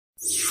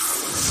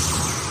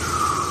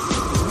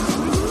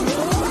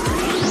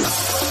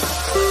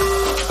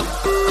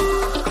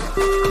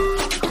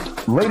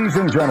Ladies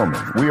and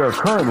gentlemen, we are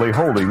currently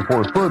holding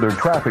for further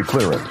traffic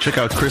clearance. Check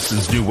out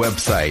Kristen's new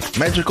website,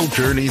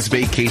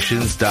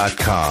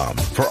 magicaljourneysvacations.com,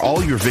 for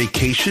all your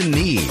vacation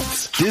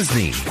needs.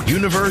 Disney,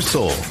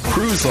 Universal,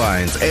 cruise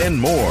lines, and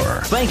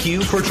more. Thank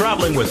you for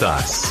traveling with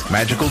us.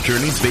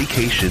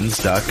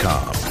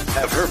 magicaljourneysvacations.com.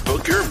 Have her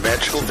book your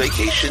magical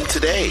vacation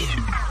today.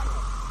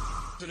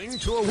 Listening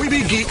to a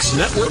Weeby Geeks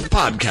Network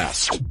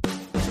podcast.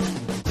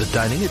 The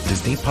Dining at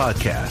Disney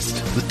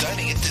podcast. The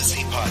Dining at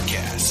Disney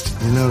podcast.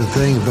 You know the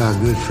thing about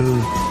good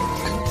food?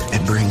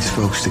 It brings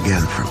folks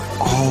together from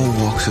all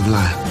walks of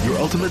life. Your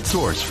ultimate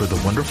source for the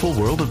wonderful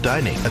world of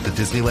dining at the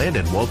Disneyland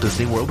and Walt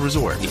Disney World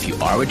Resort. If you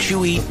are what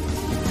you eat,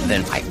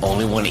 then I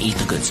only want to eat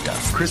the good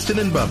stuff. Kristen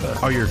and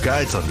Bubba are your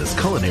guides on this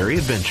culinary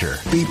adventure.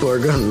 People are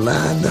going to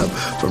line up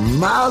for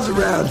miles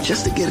around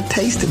just to get a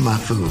taste of my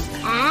food.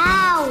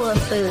 Our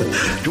food.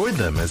 Join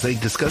them as they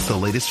discuss the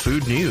latest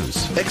food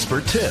news,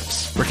 expert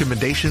tips,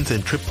 recommendations,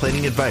 and trip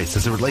planning advice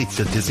as it relates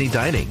to Disney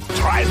dining.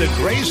 Try the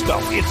gray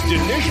stuff. It's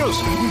delicious.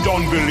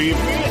 Don't believe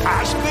me?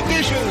 Ask the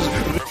dishes.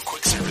 From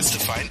quick service to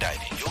fine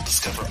dining, you'll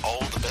discover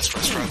all the best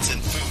restaurants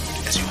and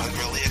food as you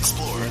hungrily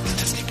explore the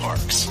Disney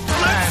parks.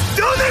 Let's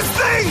do this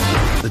thing!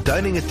 The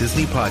Dining at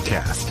Disney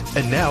podcast.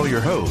 And now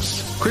your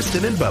hosts,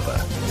 Kristen and Bubba.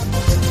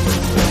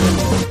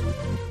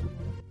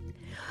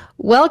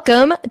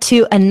 Welcome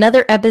to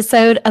another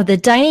episode of the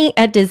Dining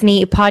at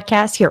Disney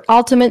podcast, your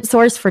ultimate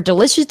source for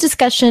delicious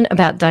discussion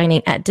about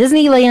dining at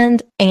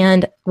Disneyland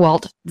and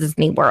Walt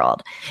Disney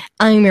World.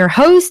 I'm your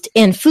host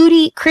and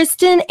foodie,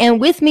 Kristen, and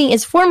with me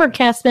is former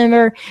cast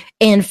member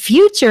and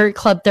future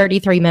Club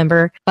 33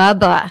 member,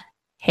 Bubba.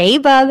 Hey,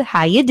 Bub,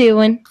 how you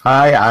doing?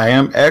 Hi, I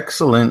am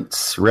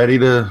excellent. Ready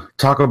to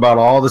talk about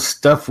all the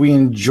stuff we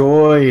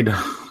enjoyed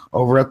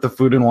over at the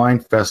Food and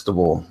Wine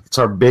Festival. It's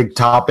our big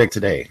topic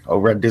today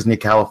over at Disney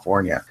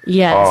California.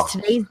 Yes,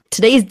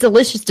 today's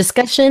delicious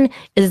discussion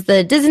is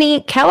the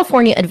Disney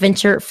California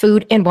Adventure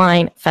Food and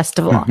Wine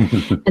Festival.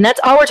 And that's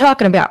all we're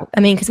talking about.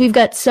 I mean, because we've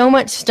got so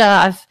much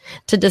stuff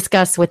to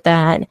discuss with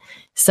that.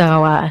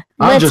 So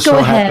let's go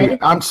ahead.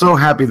 I'm so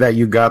happy that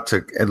you got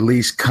to at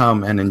least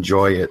come and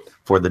enjoy it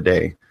for the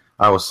day.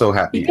 I was so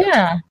happy.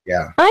 Yeah.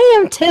 Yeah. I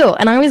am too.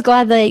 And I was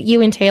glad that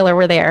you and Taylor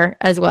were there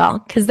as well,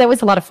 because that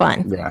was a lot of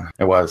fun. Yeah,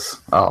 it was.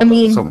 Oh, I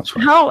mean, so much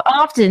fun. How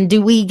often do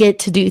we get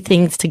to do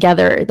things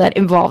together that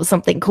involve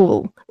something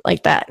cool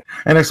like that?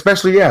 And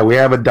especially, we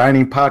have a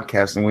dining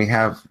podcast and we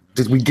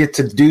get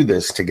to do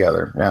this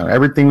together. Yeah,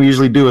 everything we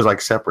usually do is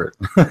like separate.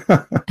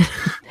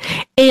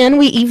 And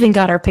we even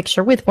got our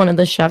picture with one of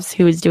the chefs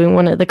who was doing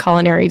one of the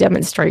culinary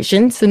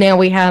demonstrations. So now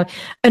we have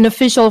an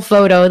official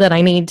photo that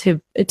I need to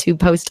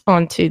post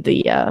onto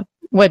the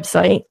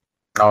website.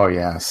 Oh,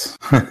 yes.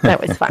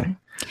 That was fun.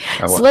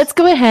 So let's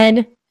go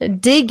ahead,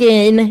 dig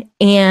in,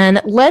 and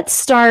let's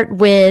start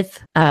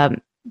with,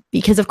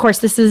 because of course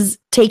this is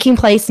taking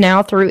place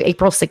now through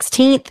April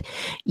 16th.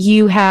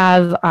 You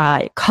have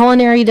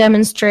culinary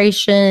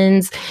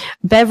demonstrations,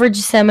 beverage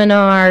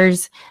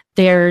seminars.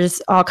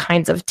 There's all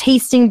kinds of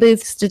tasting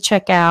booths to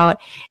check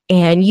out,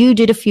 and you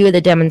did a few of the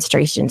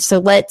demonstrations. So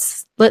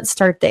let's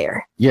start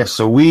there. Yes,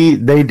 so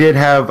they did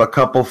have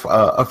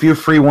a few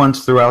free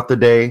ones throughout the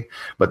day,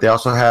 but they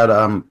also had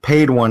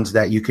paid ones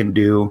that you can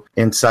do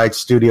inside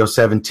Studio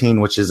 17,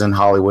 which is in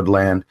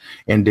Hollywoodland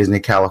in Disney,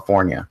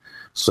 California.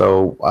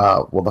 So,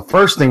 the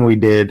first thing we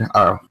did,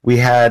 we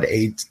had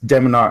a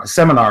demo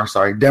seminar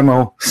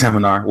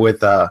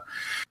with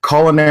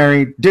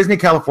Disney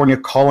California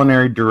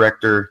culinary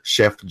director,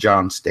 Chef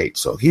John State.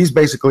 So he's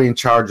basically in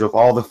charge of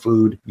all the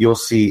food you'll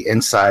see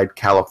inside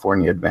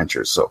California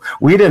Adventures. So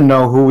we didn't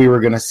know who we were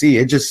going to see.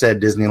 It just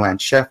said Disneyland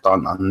Chef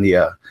on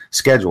the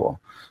schedule.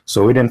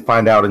 So we didn't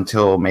find out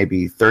until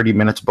maybe 30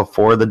 minutes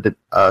before the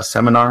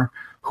seminar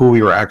who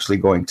we were actually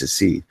going to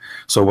see.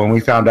 So when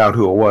we found out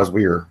who it was,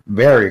 we were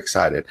very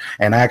excited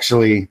and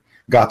actually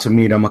got to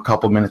meet him a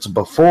couple minutes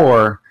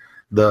before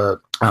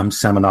the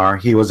seminar.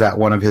 He was at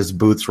one of his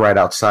booths right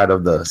outside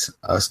of the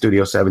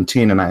Studio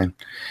 17, and I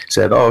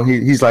said,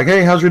 he's like,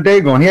 hey, how's your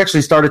day going? He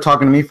actually started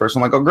talking to me first.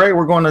 I'm like, oh, great,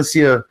 we're going to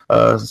see a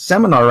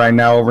seminar right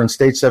now over in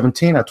Stage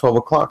 17 at 12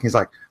 o'clock. He's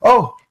like,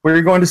 oh, where are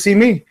you going to see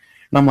me?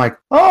 And I'm like,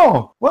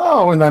 oh,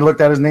 wow. And I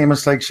looked at his name.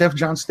 It's like Chef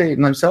John State.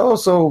 And I said,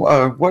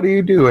 what do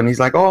you do? And he's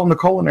like, I'm the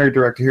culinary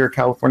director here at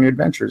California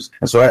Adventures.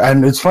 And so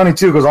and it's funny,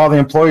 too, because all the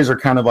employees are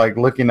kind of like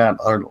looking at,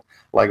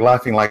 like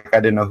laughing like I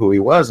didn't know who he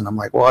was. And I'm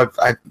like, well,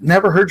 I've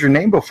never heard your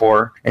name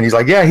before. And he's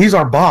like, yeah, he's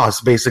our boss,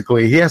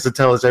 basically. He has to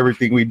tell us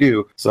everything we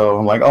do. So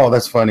I'm like, oh,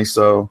 that's funny.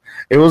 So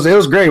it was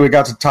great. We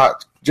got to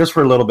talk just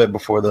for a little bit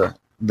before the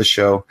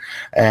show.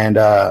 And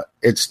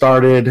it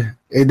started,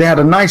 they had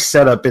a nice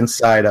setup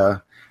inside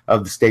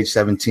of the Stage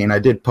 17. I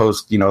did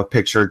post, a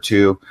picture or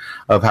two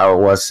of how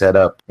it was set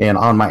up and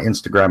on my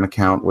Instagram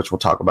account, which we'll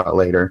talk about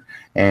later.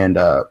 And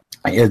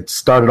it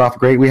started off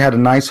great. We had a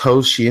nice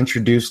host. She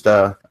introduced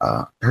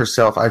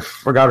herself. I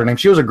forgot her name.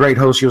 She was a great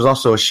host. She was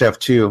also a chef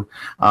too.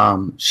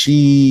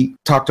 She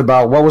talked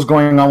about what was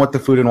going on with the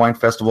Food and Wine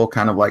Festival,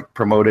 kind of like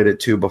promoted it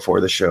too before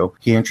the show.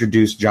 He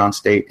introduced John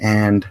State,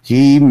 and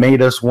he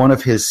made us one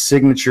of his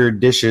signature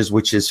dishes,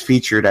 which is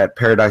featured at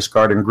Paradise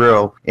Garden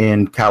Grill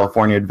in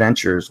California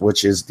Adventures,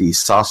 which is the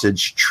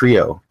sausage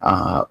trio.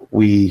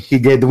 We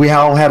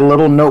all had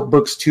little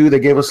notebooks too. They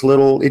gave us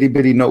little itty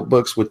bitty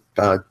notebooks with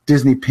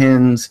Disney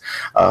pins,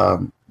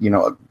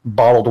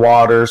 bottled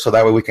water, so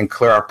that way we can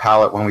clear our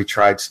palate when we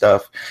tried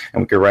stuff,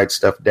 and we could write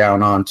stuff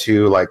down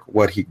onto like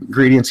what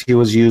ingredients he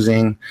was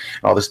using and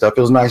all this stuff.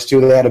 It was nice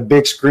too. They had a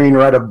big screen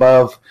right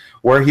above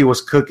where he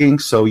was cooking,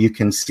 so you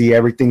can see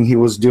everything he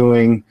was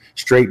doing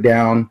straight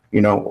down,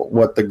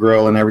 what the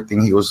grill and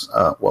everything he was,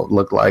 what it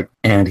looked like.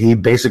 And he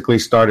basically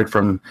started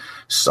from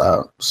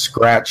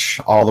scratch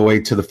all the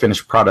way to the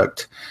finished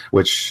product,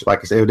 which, like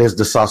I said, it is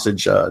the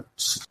sausage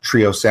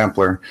trio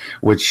sampler,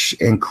 which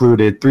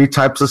included 3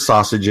 types of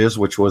sausages,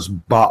 which was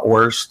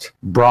bratwurst,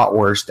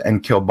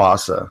 and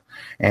kielbasa.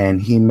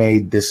 And he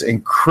made this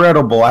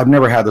incredible, I've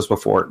never had this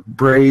before,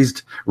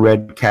 braised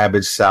red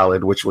cabbage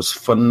salad, which was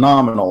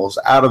phenomenal. It was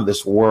out of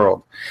this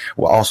world.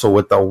 Well, also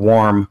with the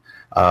warm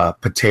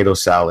potato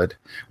salad,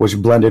 which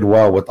blended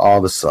well with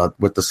all the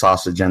with the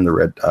sausage and the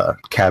red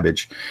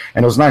cabbage.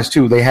 And it was nice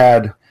too. They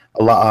had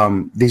a lot,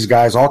 these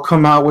guys all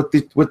come out with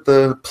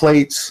the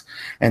plates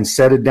and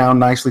set it down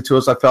nicely to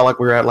us. I felt like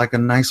we were at like a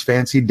nice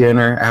fancy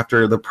dinner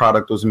after the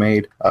product was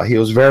made. He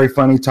was very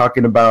funny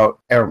talking about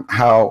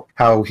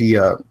how he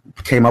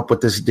came up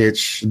with this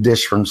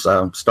dish from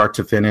start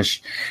to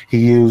finish. He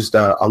used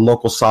a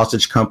local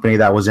sausage company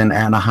that was in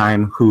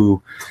Anaheim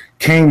who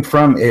came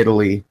from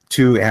Italy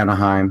to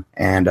Anaheim,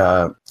 and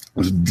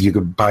you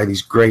could buy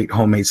these great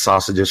homemade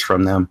sausages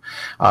from them.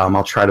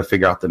 I'll try to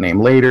figure out the name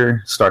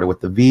later. Started with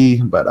the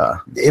V, but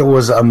it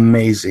was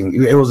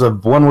amazing.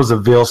 One was a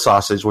veal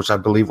sausage, which I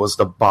believe was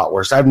the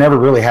bratwurst. I've never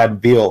really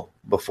had veal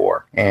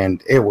before,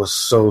 and it was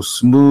so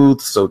smooth,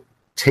 so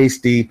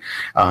tasty.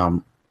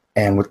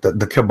 And with the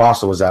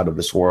kielbasa was out of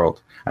this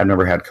world. I've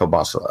never had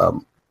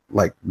kielbasa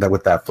like that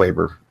with that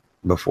flavor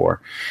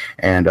before,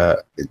 and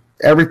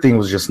everything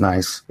was just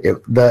nice.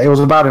 It was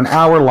about an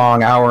hour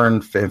long, hour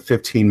and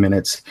 15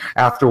 minutes.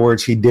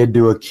 Afterwards, he did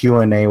do a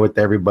Q&A with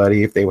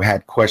everybody if they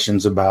had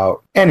questions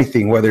about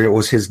anything, whether it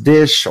was his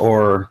dish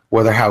or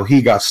how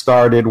he got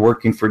started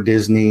working for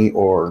Disney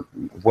or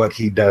what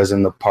he does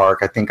in the park.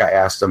 I think I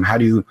asked him, how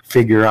do you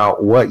figure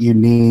out what you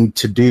need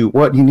to do,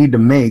 what you need to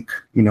make?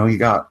 You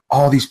got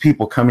all these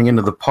people coming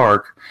into the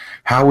park.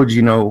 How would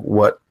you know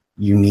what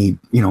you need,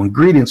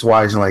 ingredients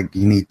wise, and like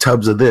you need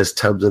tubs of this,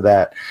 tubs of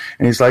that?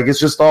 And he's like, it's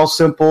just all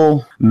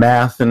simple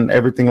math and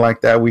everything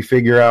like that. We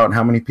figure out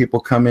how many people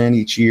come in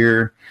each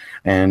year,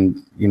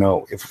 and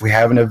if we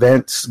have an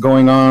event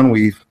going on,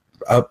 we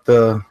up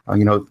the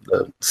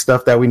the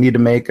stuff that we need to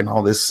make and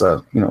all this.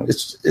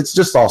 It's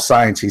just all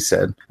science, he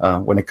said,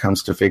 when it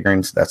comes to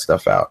figuring that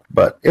stuff out.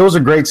 But it was a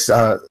great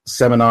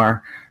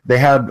seminar. They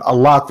had a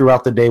lot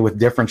throughout the day with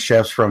different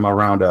chefs from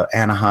around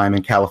Anaheim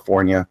and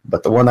California.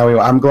 But the one that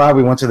I'm glad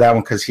we went to that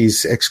one because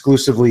he's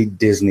exclusively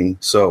Disney.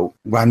 So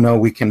I know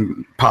we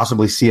can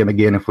possibly see him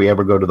again if we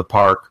ever go to the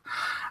park.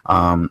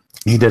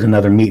 He did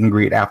another meet and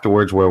greet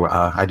afterwards where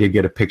I did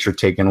get a picture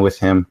taken with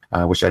him,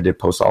 which I did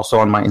post also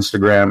on my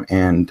Instagram.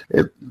 And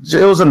it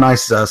was a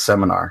nice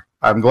seminar.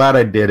 I'm glad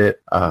I did it.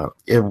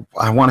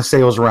 I want to say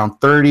it was around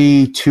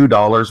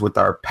 $32 with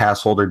our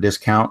pass holder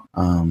discount.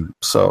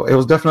 So it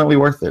was definitely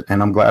worth it.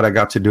 And I'm glad I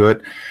got to do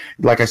it.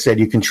 Like I said,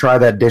 you can try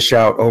that dish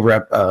out over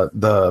at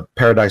the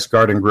Paradise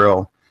Garden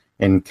Grill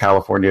in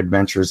California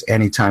Adventures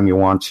anytime you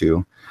want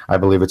to. I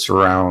believe it's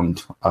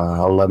around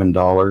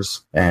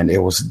 $11, and it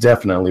was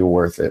definitely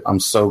worth it. I'm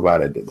so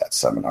glad I did that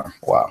seminar.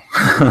 Wow.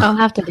 I'll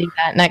have to do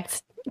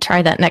that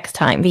try that next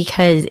time,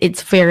 because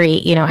it's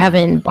very,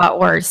 having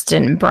bratwurst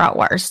and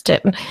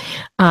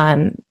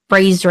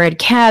braised red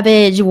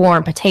cabbage,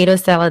 warm potato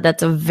salad.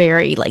 That's a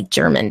very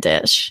German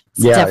dish.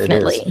 Yeah,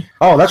 definitely. It is.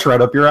 Oh, that's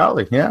right up your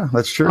alley. Yeah,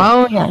 that's true.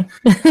 Oh, yeah.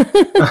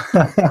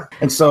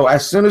 And so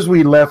as soon as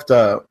we left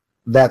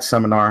that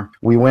seminar,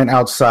 we went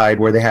outside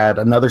where they had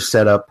another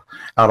setup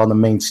out on the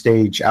main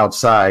stage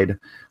outside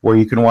where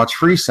you can watch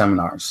free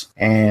seminars.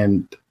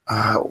 And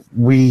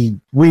we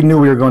knew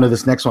we were going to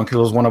this next one because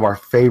it was one of our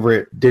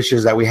favorite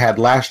dishes that we had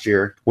last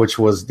year, which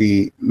was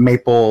the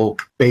maple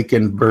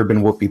bacon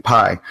bourbon whoopie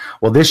pie.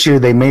 Well, this year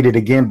they made it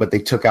again, but they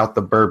took out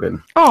the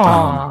bourbon.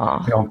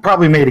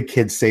 Probably made it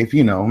kid safe.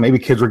 Maybe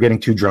kids were getting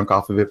too drunk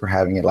off of it for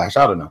having it last.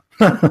 I don't know.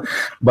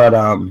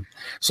 But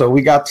so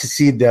we got to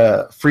see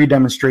the free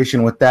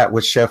demonstration with that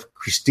with Chef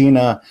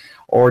Christina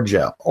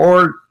Orgel.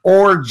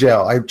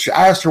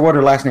 I asked her what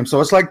her last name. So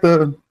it's like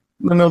the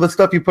the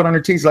stuff you put on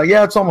your tea. He's like,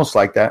 yeah, it's almost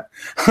like that.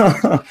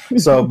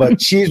 So,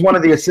 but she's one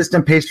of the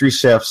assistant pastry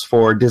chefs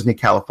for Disney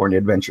California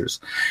Adventures.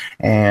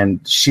 And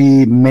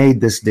she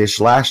made this dish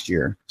last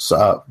year,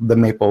 the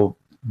maple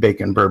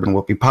bacon bourbon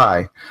whoopie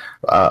pie.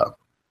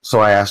 So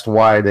I asked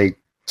why they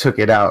took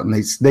it out,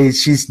 and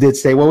she did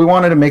say, well, we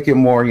wanted to make it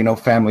more,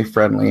 family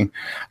friendly.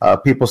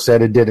 People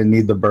said it didn't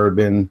need the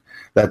bourbon,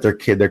 that their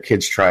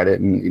kids tried it,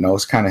 and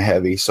it's kind of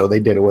heavy, so they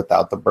did it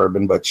without the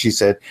bourbon. But she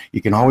said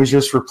you can always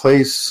just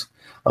replace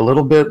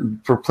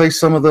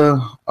some of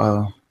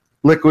the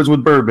liquids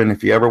with bourbon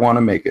if you ever want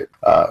to make it.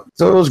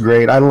 So it was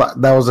great.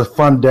 That was a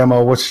fun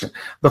demo. Which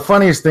the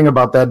funniest thing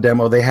about that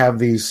demo, they have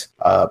these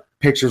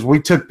pictures.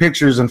 We took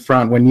pictures in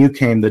front when you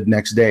came the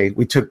next day.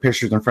 We took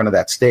pictures in front of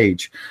that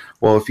stage.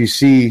 Well, if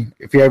you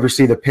ever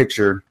see the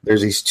picture,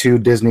 there's these 2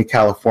 Disney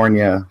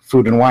California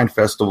Food and Wine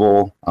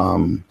Festival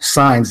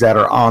signs that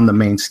are on the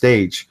main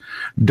stage.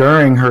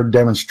 During her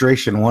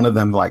demonstration, one of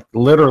them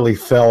literally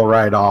fell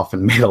right off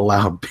and made a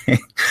loud bang.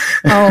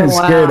 Oh,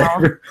 wow.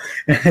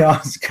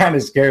 It kind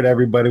of scared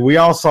everybody. We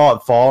all saw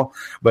it fall,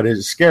 but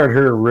it scared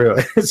her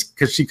really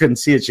because she couldn't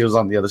see it. She was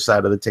on the other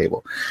side of the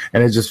table,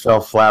 and it just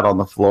fell flat on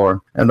the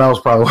floor. And that was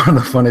probably one of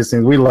the funniest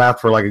things. We laughed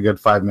for a good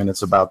 5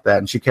 minutes about that,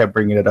 and she kept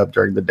bringing it up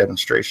during the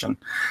demonstration.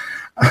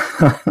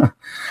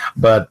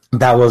 But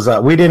that was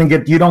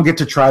you don't get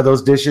to try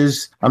those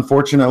dishes,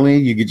 unfortunately.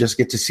 You just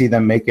get to see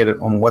them make it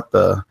on what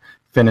the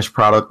finished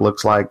product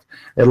looks like.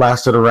 It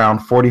lasted around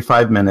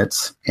 45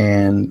 minutes,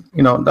 and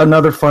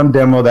another fun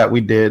demo that we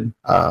did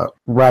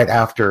right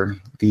after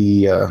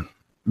the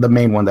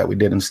main one that we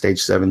did in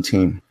stage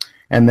 17.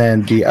 And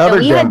then the other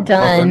we had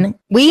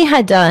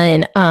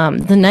done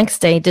the next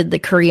day did the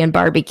Korean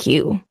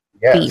barbecue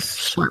beef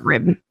short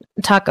rib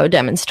taco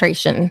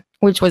demonstration,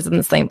 which was in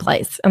the same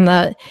place. And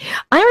I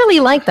really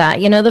like that.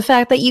 The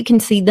fact that you can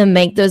see them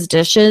make those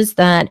dishes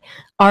that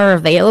are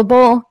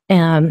available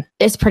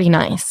is pretty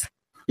nice.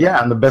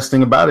 Yeah, and the best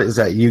thing about it is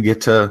that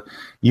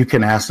you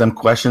can ask them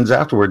questions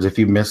afterwards if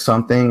you miss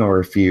something, or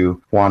if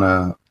you want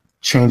to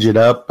change it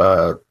up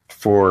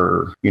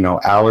for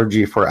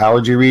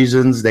allergy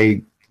reasons.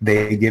 They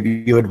give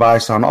you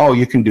advice on,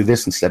 you can do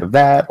this instead of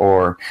that,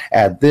 or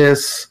add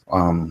this.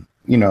 And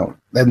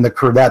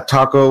that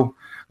taco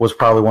was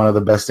probably one of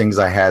the best things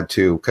I had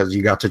too, because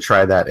you got to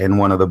try that in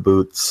one of the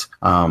booths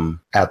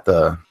at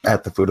the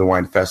Food and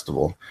Wine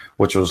Festival,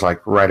 which was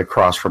right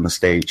across from the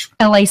stage.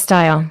 LA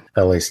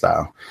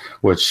style,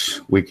 which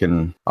we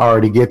can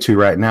already get to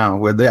right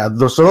now.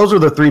 So those are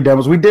the 3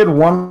 demos. We did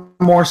one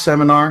more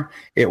seminar.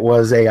 It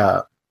was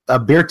a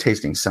beer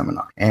tasting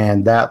seminar,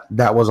 and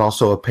that was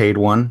also a paid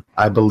one.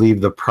 I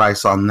believe the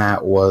price on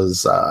that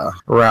was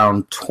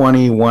around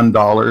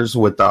 $21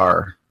 with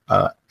our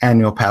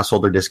annual pass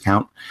holder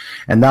discount,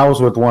 and that was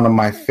with one of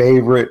my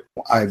favorite.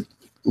 I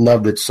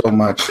loved it so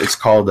much. It's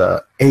called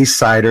Ace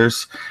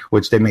Ciders,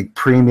 which they make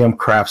premium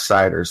craft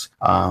ciders.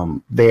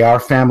 They are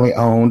family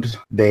owned.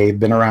 They've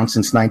been around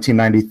since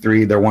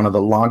 1993. They're one of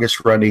the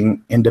longest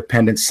running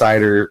independent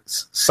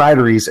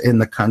cideries in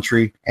the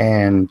country.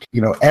 And,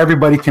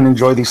 everybody can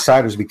enjoy these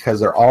ciders because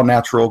they're all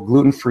natural,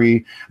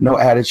 gluten-free, no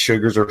added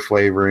sugars or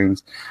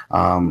flavorings.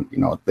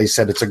 They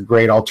said it's a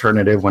great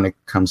alternative when it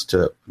comes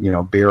to,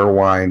 beer or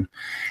wine.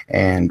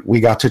 And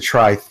we got to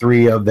try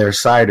 3 of their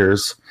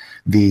ciders.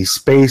 The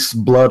Space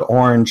Blood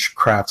Orange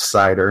Craft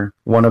Cider,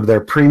 one of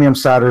their premium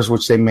ciders,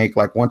 which they make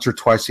once or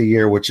twice a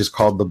year, which is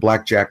called the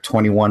Blackjack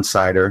 21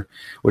 cider,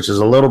 which is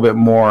a little bit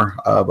more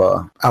of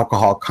a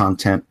alcohol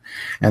content.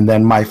 And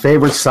then my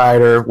favorite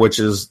cider, which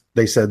is,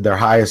 they said, their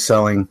highest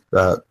selling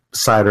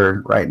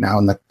cider right now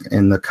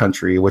in the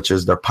country, which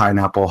is their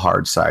pineapple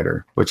hard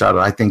cider, which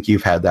I think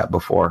you've had that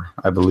before,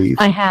 I believe.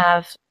 I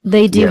have.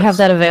 They do have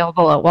that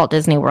available at Walt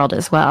Disney World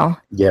as well.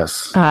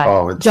 Yes.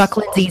 Jock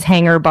Lindsay's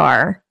Hangar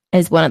Bar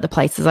is one of the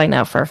places I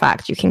know for a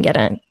fact you can get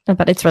it,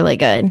 but it's really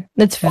good.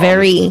 It's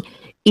very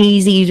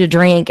easy to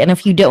drink, and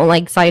if you don't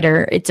like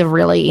cider, it's a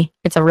really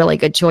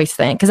good choice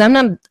then. Because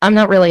I'm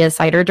not really a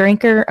cider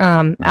drinker.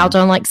 Al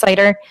don't like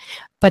cider,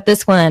 but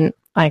this one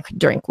I could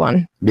drink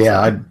one.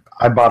 Yeah,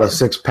 I bought a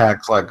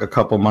 6-pack a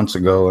couple months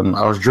ago, and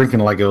I was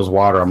drinking like it was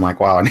water. I'm like,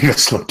 wow, I need to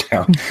slow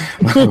down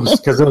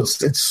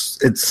because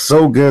it's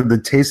so good. The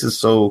taste is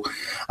so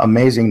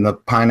amazing. The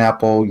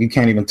pineapple, you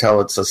can't even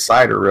tell it's a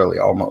cider really,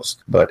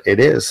 almost, but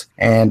it is.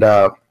 And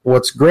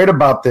what's great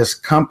about this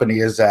company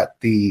is that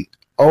the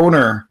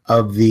owner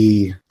of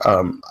the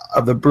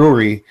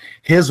brewery,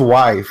 his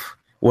wife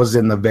was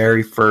in the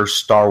very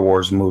first Star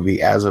Wars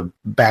movie as a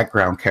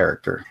background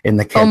character in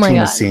the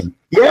cantina scene.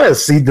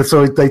 Yes,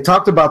 so they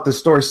talked about this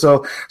story.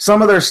 So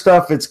some of their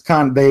stuff, it's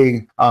kind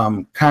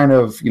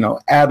of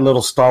add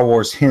little Star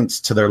Wars hints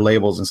to their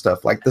labels and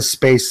stuff. Like the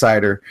space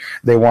cider,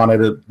 they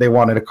wanted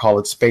to call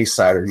it space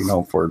cider,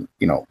 for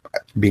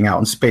being out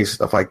in space,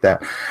 stuff like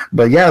that.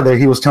 But yeah,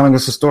 he was telling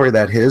us a story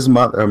that his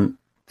mother.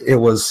 it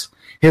was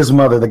his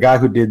mother, the guy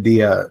who did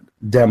the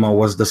demo,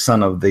 was the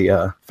son of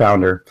the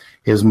founder.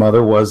 His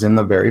mother was in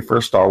the very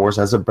first Star Wars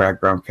as a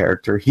background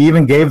character. He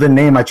even gave the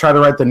name. I tried to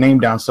write the name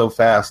down so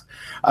fast,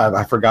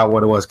 I forgot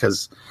what it was,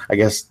 because I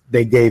guess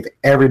they gave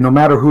no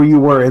matter who you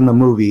were in the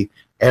movie,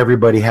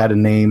 everybody had a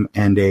name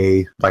and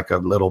a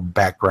little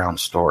background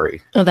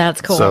story. Oh,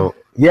 that's cool. So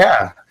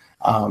yeah.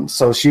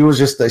 So she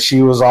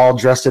was all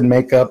dressed in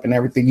makeup and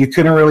everything. You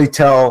couldn't really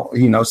tell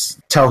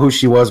who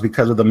she was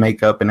because of the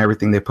makeup and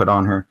everything they put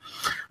on her.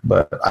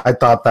 But I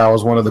thought that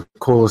was one of the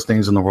coolest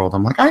things in the world.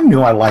 I'm like, I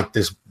knew I liked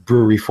this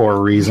brewery for a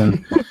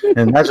reason.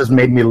 And that just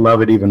made me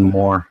love it even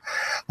more.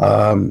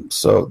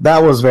 So that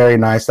was very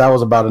nice. That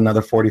was about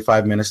another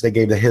 45 minutes. They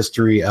gave the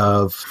history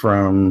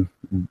from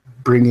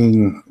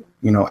bringing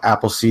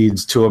apple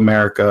seeds to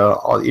America,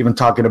 even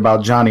talking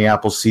about Johnny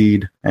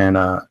Appleseed and,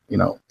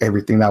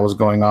 everything that was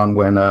going on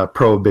when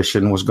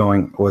Prohibition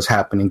was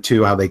happening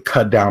too, how they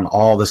cut down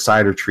all the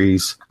cider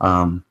trees,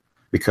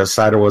 because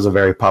cider was a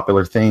very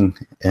popular thing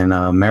in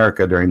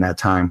America during that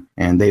time.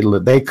 And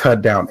they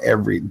cut down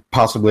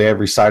possibly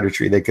every cider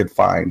tree they could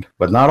find,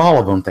 but not all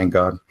of them, thank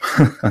God.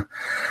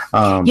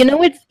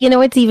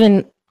 What's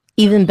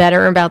even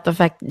better about the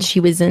fact that she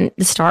was in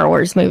the Star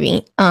Wars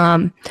movie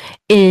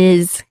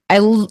is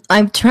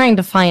I'm trying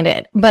to find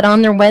it, but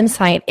on their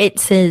website it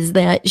says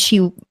that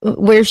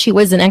where she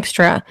was an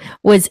extra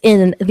was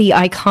in the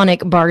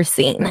iconic bar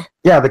scene.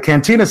 Yeah, the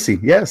cantina scene.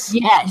 Yes.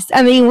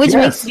 I mean, which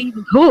makes it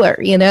even cooler,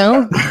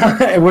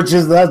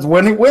 That's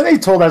when they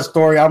told that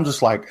story, I'm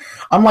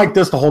like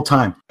this the whole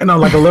time, and I'm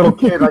like a little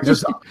kid.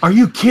 Are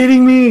you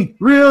kidding me?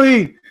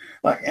 Really?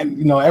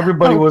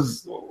 Everybody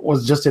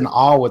was just in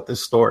awe with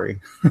this story.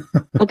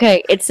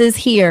 Okay, it says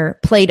here,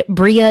 played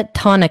Bria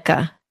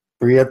Tonica.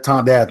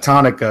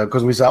 Tonica,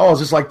 because we said, it's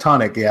just like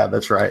tonic. Yeah,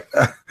 that's right.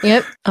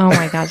 Yep. Oh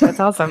my gosh, that's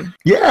awesome.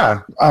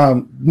 Yeah.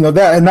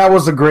 That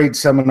was a great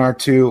seminar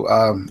too.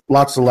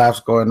 Lots of laughs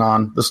going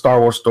on. The Star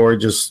Wars story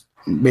just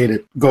made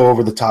it go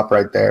over the top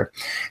right there.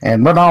 But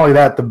not only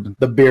that, the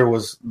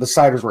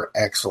ciders were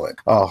excellent.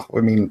 Oh, I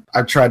mean,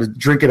 I tried to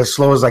drink it as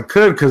slow as I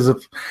could, because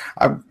if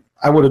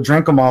I would have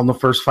drank them all in the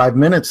first 5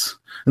 minutes.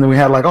 And then we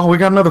had we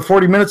got another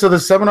 40 minutes of the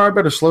seminar. I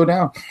better slow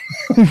down.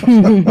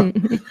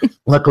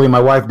 Luckily, my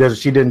wife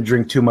she didn't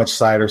drink too much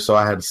cider, so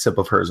I had a sip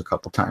of hers a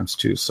couple times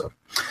too. So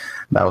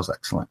that was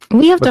excellent.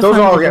 We have to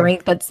find a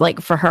drink that's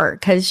for her,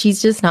 because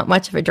she's just not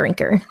much of a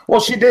drinker. Well,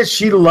 she did.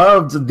 She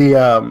loved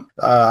the,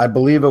 I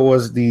believe it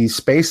was the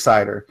space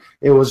cider.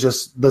 It was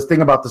just the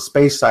thing about the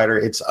space cider,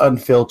 it's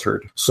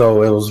unfiltered.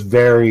 So it was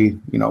very,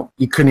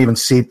 you couldn't even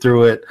see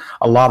through it.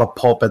 A lot of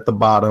pulp at the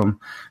bottom.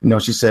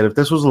 She said, if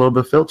this was a little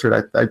bit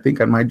filtered, I think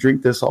I might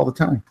drink this all the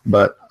time.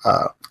 But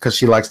because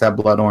she likes that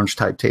blood orange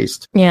type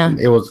taste. Yeah.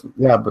 It was,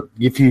 but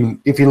if you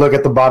look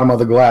at the bottom of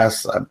the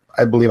glass,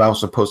 I believe I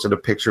also posted a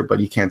picture, but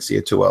you can't see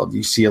it too well.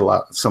 You see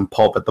some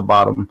pulp at the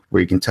bottom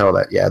where you can tell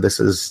that, this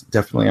is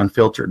definitely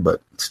unfiltered,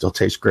 but it still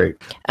tastes great.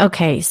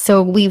 Okay,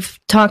 so we've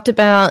talked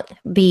about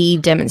the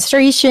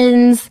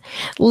demonstrations.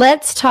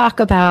 Let's talk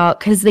about,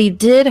 because they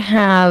did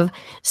have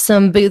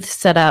some booths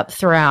set up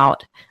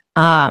throughout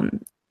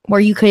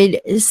where you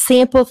could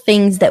sample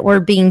things that were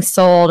being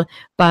sold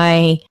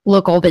by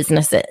local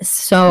businesses.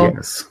 So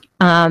yes.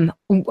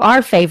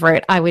 Our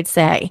favorite, I would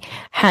say,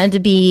 had to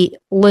be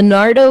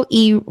Leonardo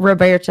E.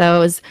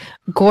 Roberto's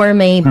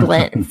Gourmet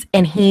Blends.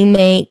 And he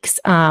makes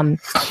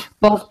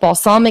both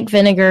balsamic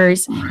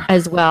vinegars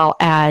as well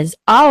as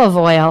olive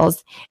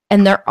oils.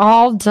 And they're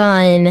all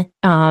done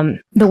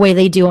the way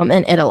they do them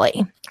in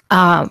Italy,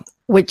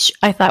 which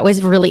I thought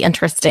was really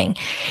interesting.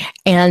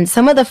 And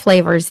some of the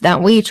flavors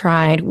that we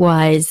tried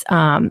was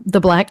the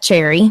black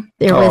cherry.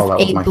 There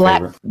was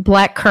a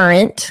black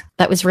currant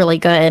that was really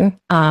good.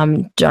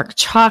 Dark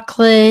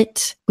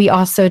chocolate. We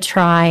also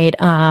tried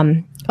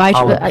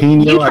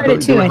jalapeno. You tried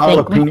it too, I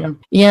think. Jalapeno?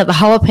 Yeah, the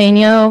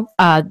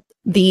jalapeno.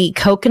 The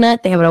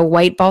coconut. They have a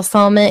white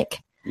balsamic.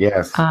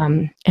 Yes.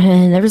 And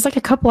there was a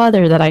couple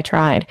other that I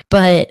tried,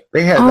 but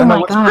they had.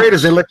 What's great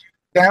is they let you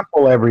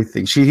sample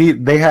everything.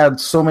 They had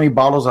so many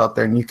bottles out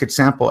there, and you could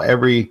sample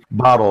every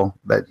bottle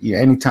that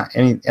anytime,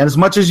 and as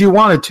much as you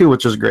wanted to,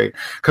 which was great.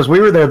 Because we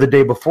were there the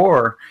day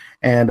before,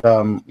 and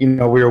we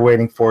were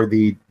waiting for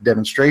the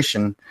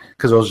demonstration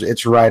because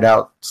it's right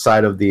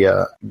outside of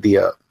the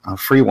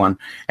free one,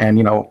 and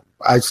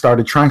I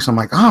started trying some. I'm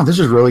like, oh, this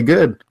is really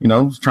good.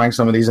 Trying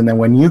some of these. And then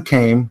when you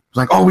came, I was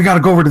like, oh, we got to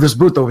go over to this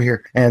booth over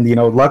here. And,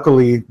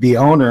 luckily the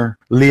owner,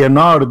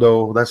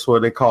 Leonardo, that's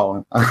what they call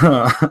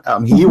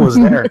him. He was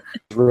there. It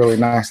was really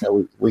nice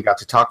that we got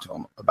to talk to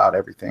him about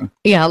everything.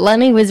 Yeah,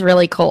 Lenny was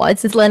really cool. It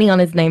says Lenny on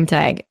his name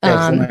tag.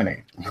 Yes,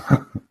 Lenny.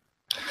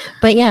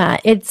 But yeah,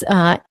 it's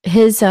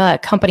his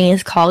company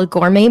is called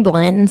Gourmet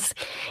Blends.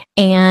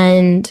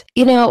 And,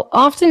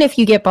 often if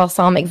you get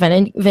balsamic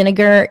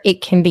vinegar,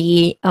 it can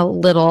be a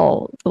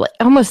little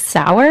almost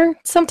sour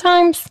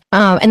sometimes.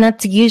 And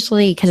that's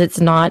usually because it's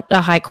not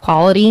a high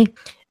quality.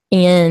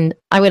 And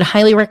I would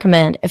highly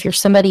recommend, if you're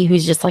somebody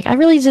who's just like, I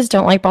really just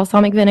don't like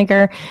balsamic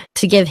vinegar,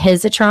 to give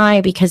his a try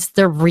because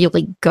they're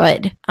really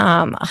good.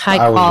 High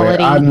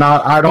quality.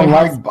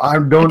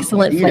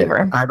 Excellent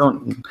flavor. I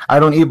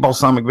don't eat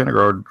balsamic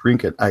vinegar or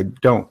drink it. I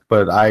don't,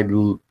 but I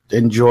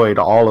enjoyed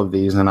all of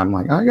these, and I'm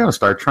like, I got to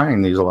start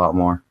trying these a lot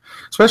more,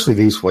 especially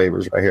these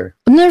flavors right here.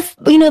 And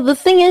the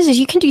thing is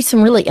you can do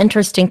some really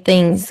interesting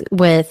things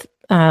with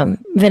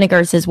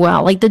vinegars as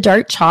well, like the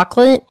dark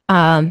chocolate.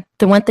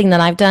 The one thing that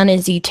I've done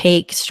is you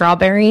take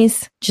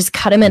strawberries, just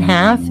cut them in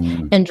half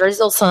and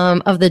drizzle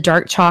some of the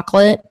dark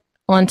chocolate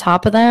on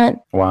top of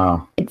that.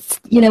 Wow. It's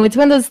one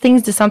of those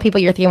things, to some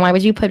people you're thinking, why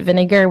would you put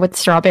vinegar with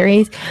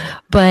strawberries?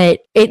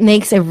 But it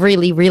makes a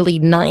really, really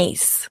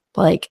nice,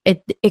 like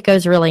it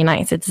goes really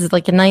nice. It's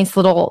like a nice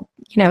little,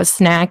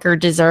 snack or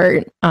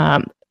dessert.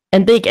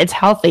 And it's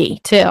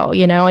healthy too,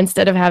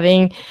 instead of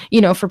having,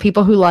 for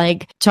people who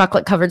like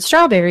chocolate covered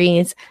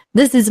strawberries,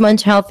 this is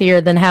much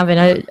healthier than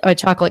having a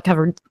chocolate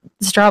covered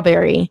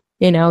strawberry,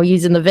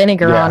 using the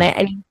vinegar on it.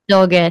 And you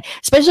still get,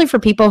 especially for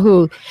people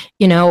who,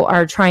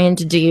 are trying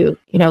to do,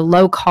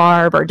 low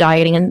carb or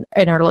dieting and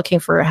are looking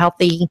for a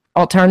healthy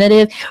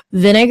alternative.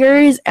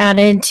 Vinegars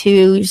added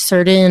to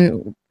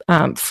certain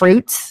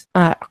fruits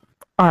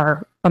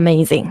are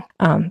amazing.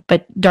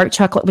 But dark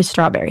chocolate with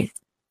strawberries,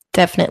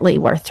 definitely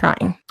worth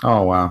trying.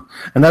 Oh, wow.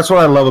 And that's what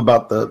I love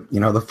about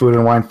the Food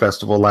and Wine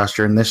Festival last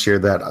year and this year,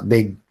 that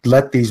they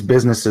let these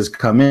businesses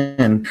come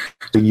in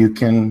so you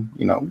can,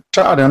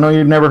 try. I know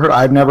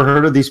I've never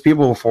heard of these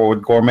people before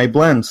with gourmet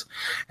blends.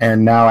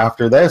 And now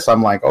after this,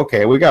 I'm like,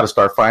 okay, we got to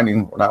start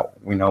finding out,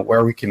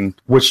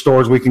 which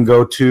stores we can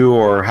go to,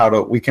 or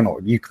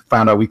you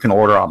found out we can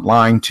order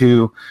online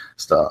too.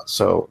 Stuff.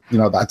 So,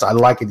 I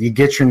like it. You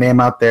get your name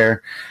out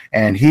there,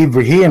 and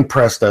he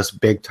impressed us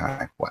big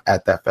time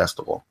at that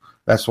festival.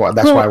 That's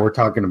why we're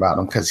talking about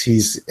him, because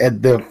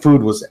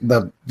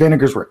the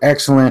vinegars were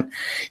excellent.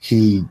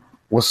 He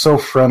was so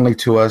friendly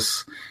to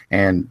us,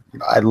 and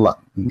I love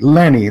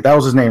Lenny. That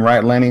was his name,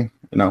 right? Lenny.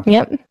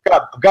 Yep.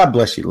 God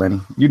bless you, Lenny.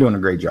 You're doing a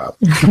great job.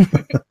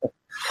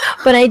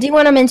 But I do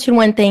want to mention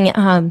one thing.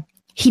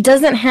 He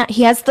has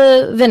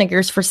the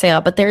vinegars for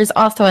sale, but there's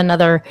also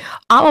another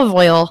olive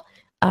oil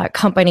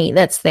company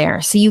that's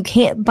there. So you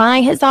can't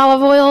buy his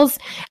olive oils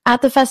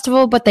at the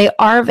festival, but they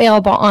are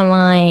available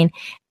online.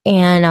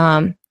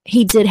 And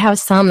he did have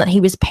some that he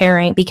was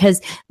pairing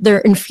because they're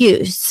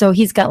infused. So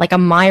he's got like a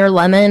Meyer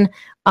lemon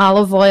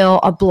olive oil,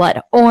 a blood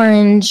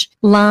orange,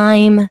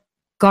 lime,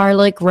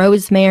 garlic,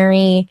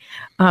 rosemary.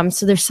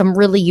 So there's some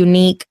really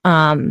unique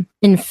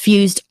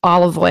infused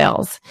olive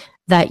oils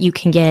that you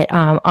can get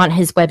on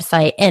his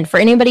website. And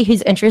for anybody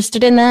who's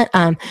interested in that,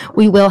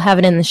 we will have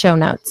it in the show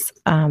notes.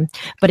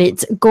 But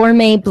it's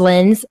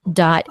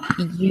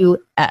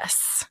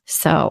gourmetblends.us.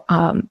 So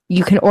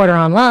you can order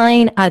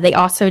online. They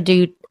also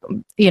do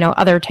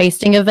other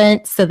tasting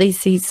events. So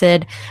he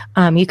said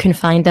you can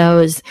find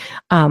those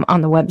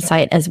on the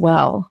website as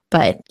well.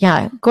 But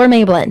yeah,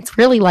 Gourmet Blends,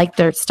 really like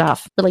their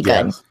stuff. Really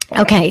good. Yes.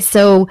 Okay,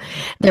 so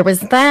there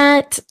was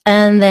that.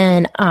 And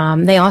then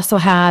they also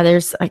have, we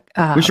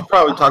should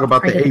probably talk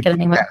about the AP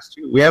pass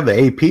too. We have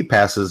the AP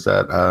passes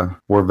that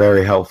were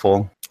very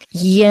helpful.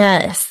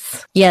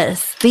 Yes.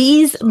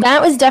 That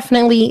was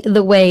definitely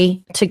the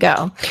way to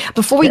go.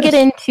 Before we get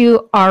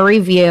into our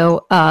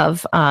review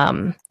of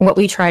what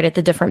we tried at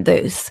the different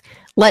booths,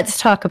 let's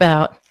talk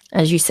about,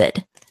 as you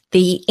said,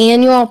 the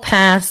annual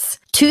pass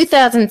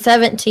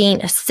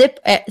 2017 Sip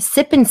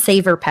and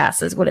Savor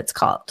Pass is what it's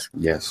called.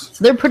 Yes.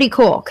 So they're pretty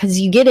cool because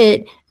you get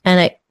it and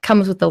it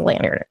comes with the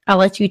lanyard. I'll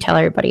let you tell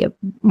everybody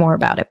more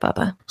about it,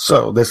 Bubba.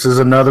 So this is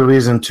another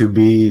reason to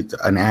be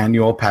an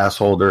annual pass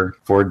holder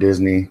for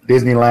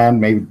Disneyland,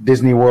 maybe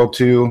Disney World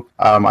too.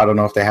 I don't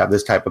know if they have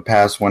this type of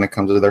pass when it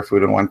comes to their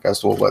Food and Wine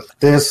Festival, but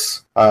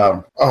this,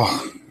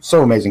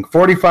 so amazing.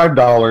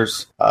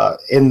 $45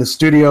 in the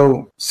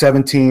Studio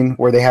 17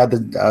 where they had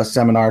the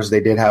seminars. They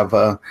did have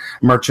a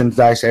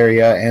merchandise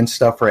area and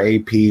stuff for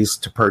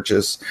APs to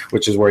purchase,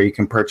 which is where you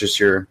can purchase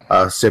your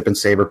Sip and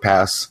Savor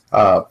Pass.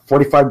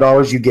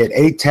 $45, you get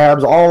 8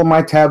 tabs. All of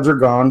my tabs are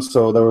gone,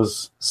 so there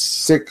was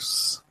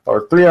 6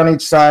 or 3 on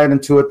each side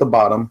and 2 at the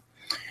bottom.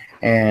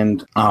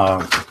 And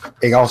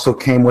it also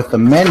came with the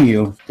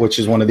menu, which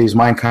is one of these.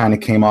 Mine kind of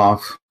came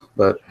off.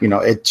 But,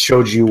 it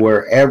showed you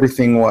where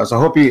everything was. I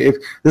hope this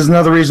is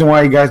another reason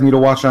why you guys need to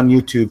watch on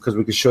YouTube, because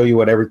we can show you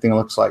what everything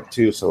looks like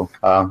too. So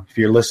if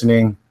you're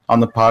listening on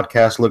the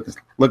podcast,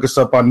 look us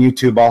up on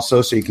YouTube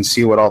also so you can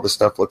see what all the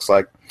stuff looks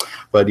like.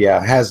 But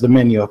yeah, it has the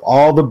menu of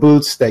all the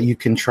booths that you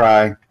can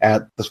try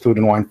at the Food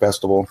and Wine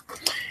Festival.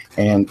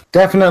 And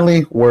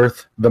definitely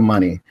worth the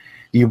money.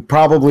 You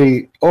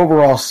probably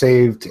overall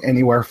saved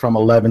anywhere from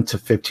 $11 to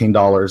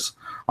 $15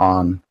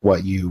 on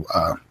what you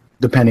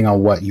depending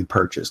on what you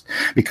purchased.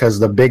 Because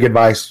the big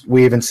advice,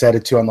 we even said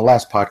it too on the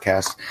last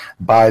podcast,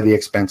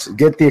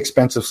 get the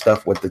expensive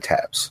stuff with the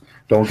tabs.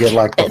 Don't get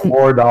like the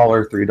 $4,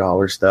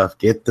 $3 stuff.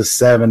 Get the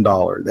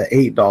 $7, the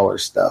 $8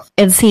 stuff.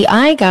 And see,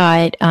 I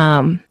got,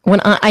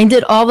 when I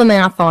did all the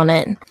math on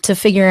it to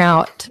figure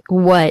out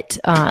what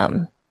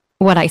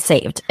what I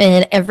saved.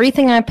 And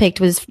everything I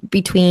picked was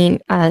between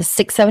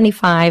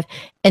 $6.75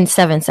 and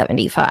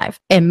 $7.75.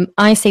 And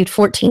I saved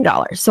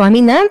 $14. So, I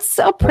mean, that's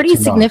a pretty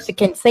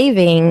significant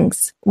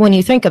savings when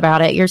you think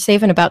about it. You're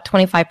saving about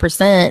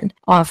 25%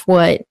 off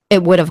what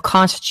it would have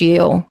cost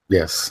you.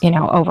 Yes.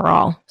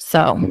 Overall.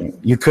 So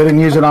you couldn't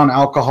use it on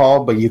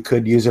alcohol, but you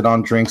could use it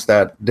on drinks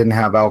that didn't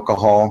have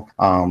alcohol.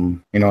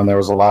 And there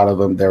was a lot of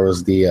them. There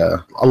was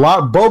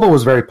boba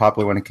was very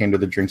popular when it came to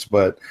the drinks,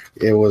 but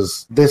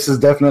this is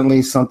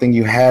definitely something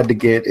you had to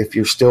get if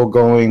you're still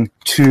going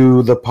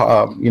to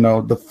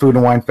the Food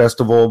and Wine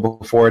Festival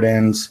before it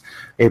ends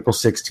April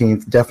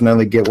 16th.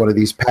 Definitely get one of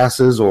these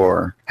passes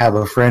or have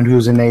a friend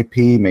who's in AP.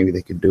 Maybe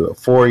they could do it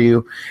for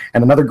you.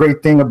 And another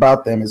great thing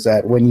about them is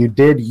that when you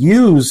did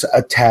use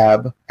a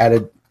tab at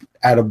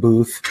a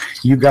booth,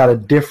 you got a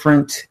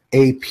different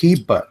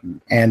AP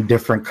button and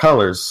different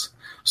colors.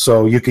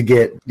 So you could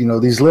get,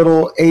 these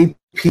little AP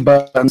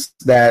buttons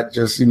that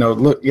just,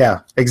 look, yeah,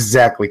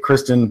 exactly.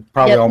 Kristen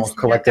probably almost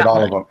collected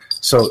all of them.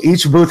 So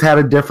each booth had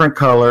a different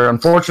color.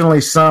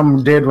 Unfortunately,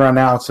 some did run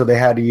out, so they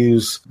had to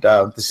use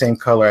the same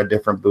color at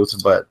different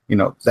booths. But,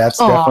 that's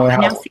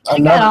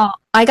definitely how.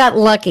 I got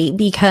lucky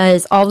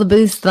because all the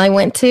booths that I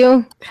went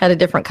to had a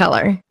different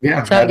color.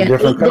 Yeah, so had a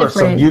different color.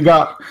 So you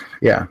got,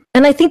 yeah.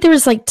 And I think there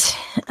was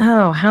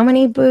how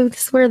many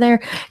booths were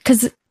there?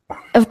 Because,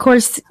 of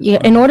course,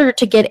 in order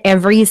to get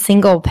every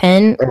single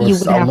pen, you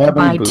would have to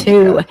buy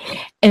two.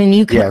 Yeah. And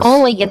you can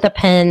only get the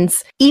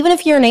pens. Even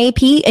if you're an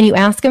AP and you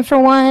ask them for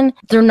one,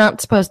 they're not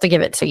supposed to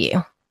give it to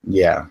you.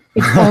 Yeah.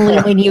 It's only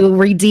when you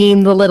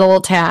redeem the little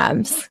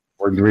tabs.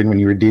 Or when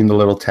you redeem the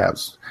little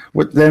tabs.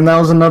 Then that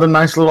was another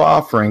nice little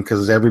offering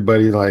because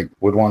everybody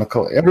would want to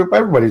collect.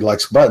 Everybody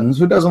likes buttons.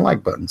 Who doesn't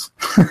like buttons?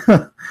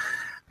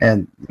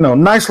 And,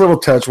 nice little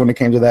touch when it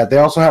came to that. They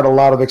also had a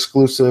lot of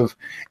exclusive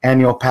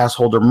annual pass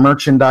holder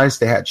merchandise.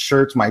 They had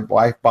shirts. My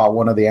wife bought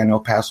one of the annual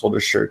pass holder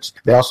shirts.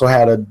 They also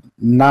had a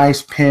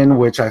nice pin,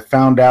 which I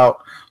found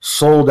out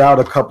sold out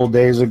a couple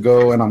days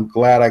ago, and I'm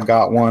glad I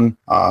got one,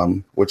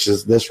 which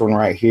is this one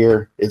right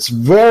here. It's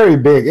very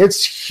big.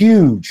 It's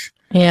huge.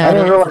 Yeah, I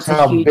didn't realize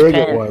how big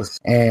it was,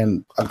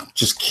 and I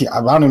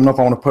don't even know if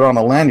I want to put it on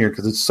a lanyard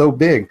because it's so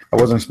big. I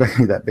wasn't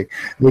expecting that big.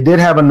 They did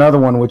have another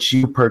one which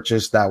you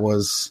purchased that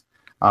was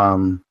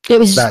it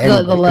was just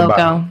the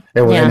logo.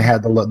 It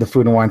had the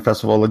Food and Wine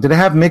Festival. Did it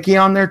have Mickey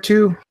on there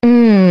too?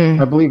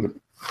 I believe it.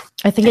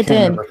 I think it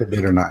did. If it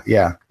did or not,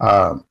 yeah.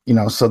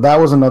 So that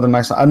was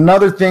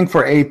another thing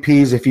for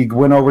APs. If you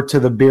went over to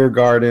the beer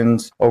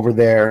gardens over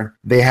there,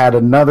 they had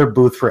another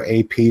booth for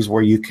APs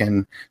where you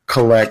can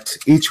collect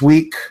each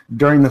week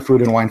during the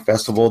Food and Wine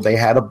Festival. They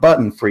had a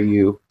button for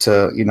you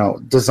to,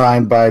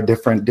 designed by a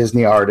different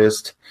Disney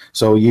artist.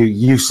 So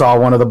you saw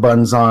one of the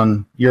buttons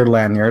on your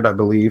lanyard, I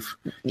believe.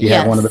 You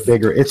had one of the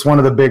bigger. It's one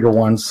of the bigger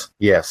ones.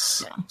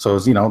 Yes. Yeah. So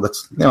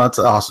that's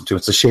awesome too.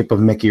 It's the shape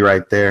of Mickey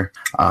right there.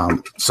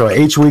 So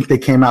each week they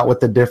came out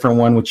with a different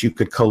one which you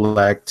could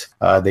collect.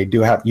 They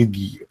do have,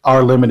 you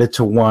are limited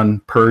to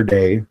one per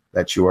day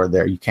that you are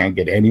there. You can't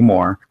get any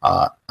more.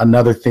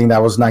 Another thing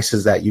that was nice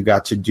is that you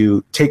got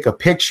to take a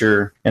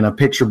picture in a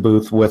picture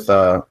booth with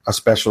a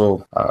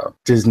special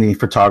Disney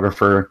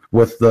photographer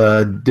with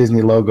the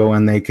Disney logo,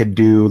 and they could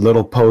do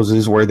little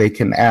poses where they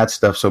can add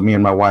stuff. So me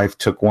and my wife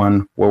took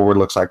one where it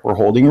looks like we're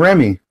holding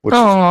Remy.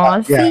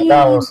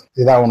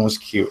 That one was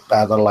cute.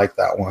 I like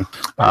that one.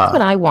 That's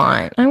what I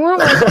want. I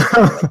want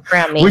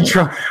Remy.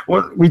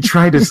 We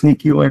tried to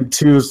sneak you in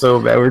too, so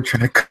that we're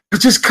trying to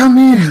just come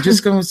in,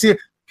 just come and see it.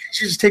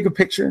 You just take a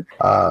picture.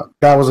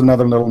 That was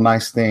another little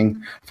nice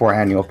thing for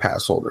annual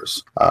pass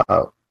holders.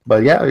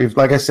 But yeah,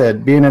 like I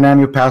said, being an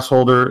annual pass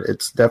holder,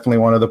 it's definitely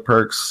one of the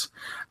perks.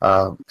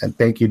 And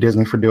thank you,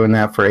 Disney, for doing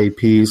that for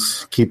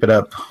APs. Keep it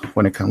up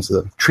when it comes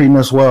to treating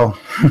us well,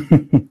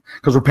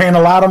 because we're paying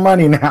a lot of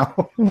money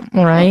now.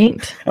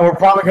 Right. And we're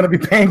probably going to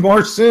be paying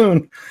more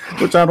soon,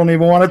 which I don't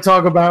even want to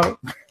talk about.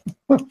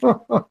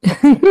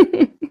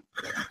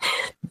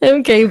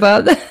 Okay,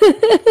 Bob.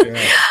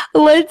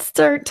 Let's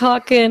start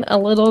talking a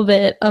little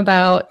bit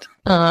about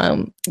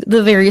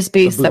the various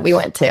booths that we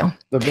went to.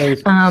 The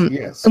various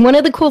yes. And one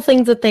of the cool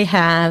things that they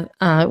have,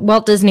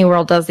 Walt Disney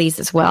World does these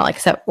as well,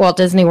 except Walt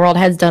Disney World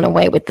has done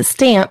away with the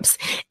stamps,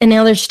 and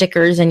now there's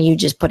stickers, and you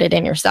just put it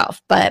in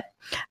yourself. But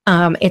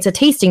it's a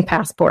tasting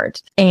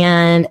passport,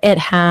 and it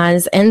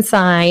has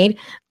inside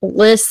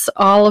lists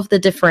all of the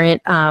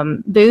different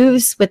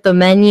booths with the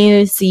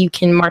menus, so you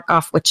can mark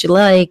off what you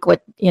like,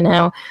 what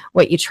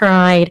you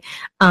tried,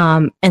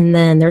 and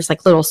then there's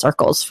little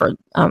circles for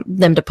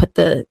them to put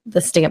the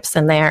stamps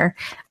in there.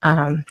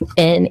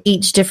 And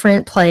each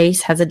different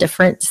place has a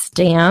different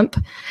stamp.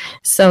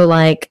 So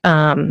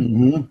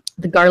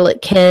the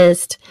Garlic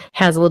Kissed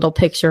has a little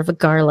picture of a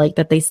garlic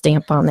that they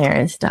stamp on there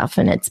and stuff,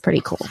 and it's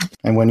pretty cool.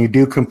 And when you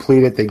do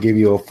complete it, they give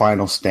you a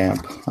final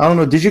stamp. I don't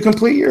know. Did you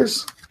complete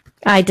yours?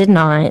 I did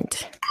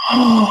not.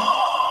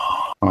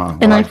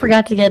 And I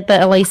forgot to get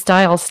the LA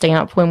Style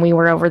stamp when we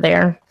were over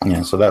there.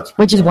 Yeah, so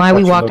which is why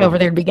we walked over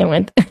there to begin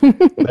with.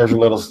 There's a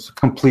little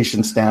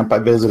completion stamp. I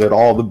visited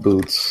all the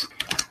booths.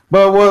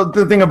 But well,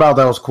 the thing about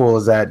that was cool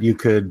is that you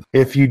could,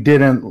 if you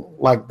didn't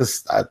like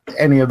this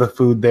any of the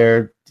food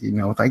there, you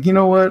know, like, you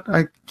know what,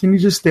 can you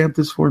just stamp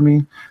this for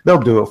me?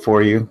 They'll do it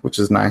for you, which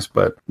is nice.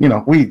 But you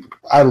know,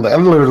 I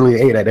literally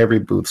ate at every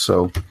booth,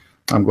 so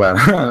I'm glad.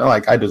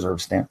 Like, I deserve a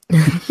stamp.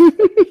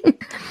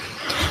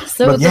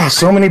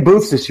 So many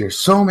booths this year.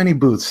 So many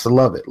booths. I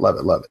love it. Love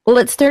it. Love it. Well,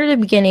 let's start at the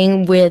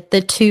beginning with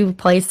the two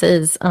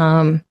places.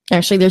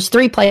 Actually, there's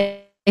three places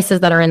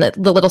that are in the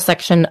little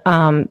section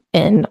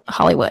in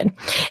Hollywood.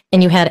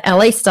 And you had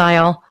LA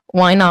Style,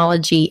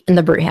 Wineology, and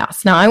the Brew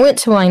House. Now, I went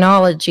to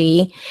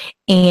Wineology,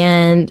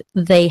 and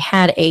they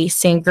had a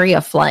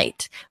sangria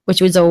flight,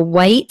 which was a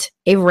white,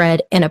 a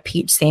red, and a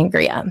peach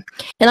sangria.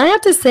 And I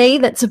have to say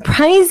that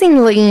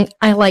surprisingly,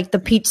 I like the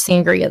peach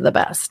sangria the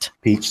best.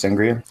 Peach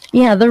sangria?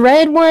 Yeah, the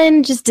red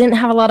one just didn't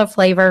have a lot of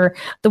flavor.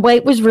 The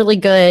white was really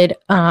good,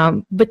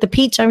 but the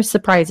peach I was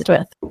surprised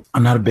with.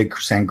 I'm not a big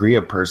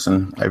sangria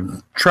person.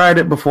 I've tried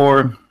it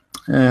before.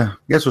 I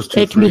guess it was too.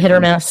 It can be hit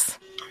or miss.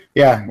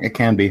 Yeah, it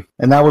can be.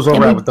 And that was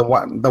over at the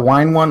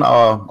wine one.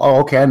 Oh,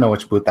 okay. I know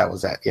which booth that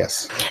was at.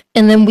 Yes.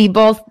 And then we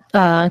both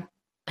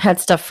had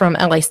stuff from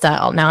LA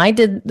Style. Now, I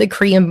did the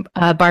Korean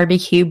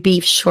barbecue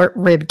beef short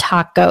rib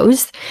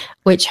tacos,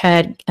 which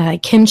had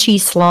kimchi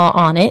slaw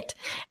on it.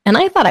 And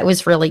I thought it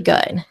was really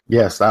good.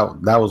 Yes, that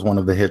was one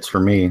of the hits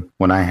for me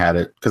when I had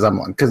it.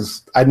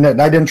 Because I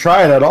didn't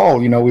try it at all.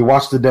 You know, we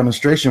watched the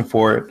demonstration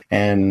for it.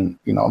 And,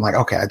 you know, I'm like,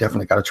 okay, I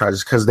definitely got to try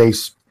this. Because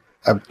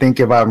I think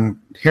if I'm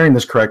hearing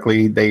this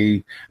correctly,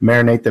 they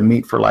marinate the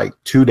meat for like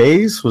 2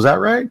 days. Was that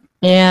right?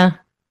 Yeah.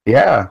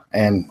 Yeah.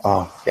 And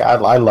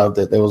I loved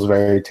it. It was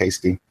very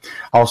tasty.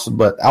 Also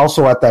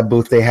at that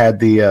booth, they had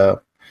the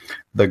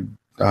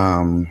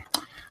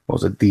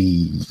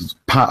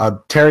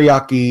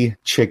teriyaki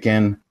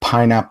chicken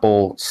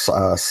pineapple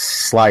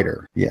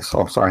slider. Yes.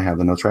 Oh, sorry. I have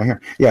the notes right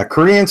here. Yeah.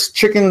 Korean's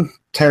chicken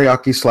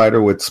teriyaki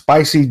slider with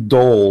spicy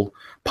dole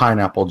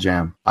pineapple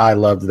jam. I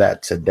loved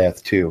that to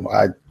death too.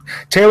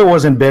 Taylor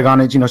wasn't big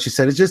on it. You know, she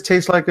said it just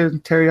tastes like a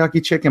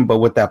teriyaki chicken, but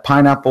with that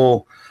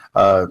pineapple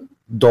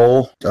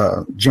dole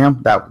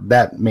jam,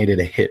 that made it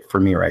a hit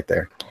for me right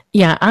there.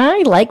 Yeah,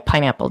 I like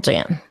pineapple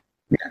jam.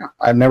 Yeah,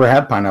 I've never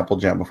had pineapple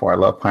jam before. I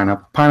love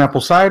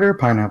pineapple cider,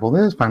 pineapple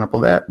this, pineapple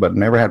that, but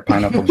never had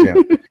pineapple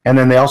jam. And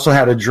then they also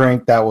had a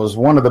drink that was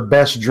one of the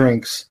best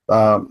drinks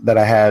that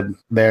I had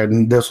there.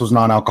 And this was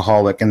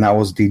non-alcoholic, and that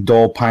was the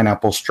Dole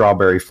Pineapple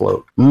Strawberry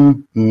Float.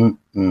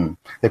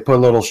 They put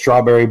little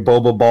strawberry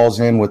boba balls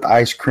in with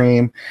ice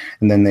cream,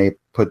 and then they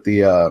put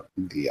the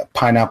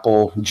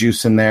pineapple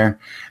juice in there,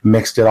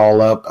 mixed it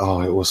all up.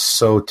 Oh, it was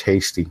so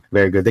tasty.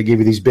 Very good. They give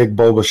you these big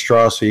boba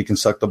straws so you can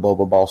suck the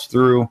boba balls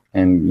through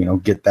and, you know,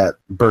 get that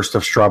burst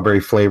of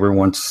strawberry flavor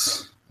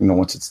once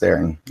it's there.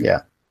 And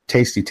yeah,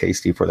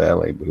 tasty for the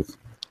LA booth.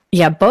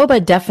 Yeah,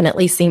 boba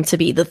definitely seemed to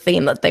be the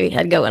theme that they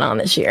had going on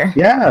this year.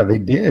 Yeah, they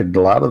did.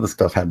 A lot of the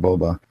stuff had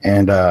boba.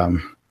 And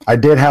I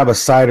did have a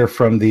cider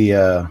from the,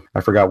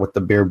 I forgot what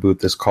the beer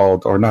booth is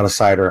called, or not a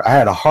cider. I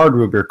had a hard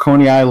root beer,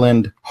 Coney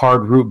Island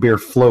hard root beer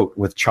float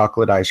with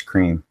chocolate ice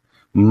cream.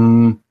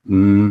 That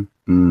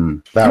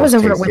was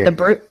over tasty. With the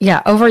brew.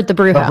 Yeah, over at the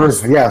brew house.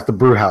 The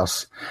brew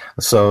house.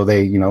 So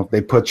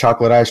they put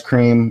chocolate ice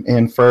cream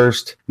in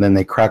first, then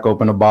they crack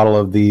open a bottle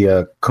of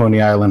the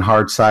Coney Island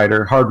hard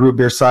root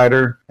beer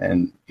cider,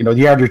 and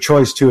you have your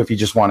choice too if you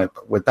just want it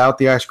without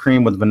the ice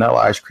cream, with vanilla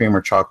ice cream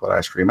or chocolate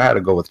ice cream. I had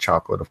to go with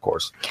chocolate, of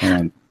course.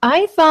 And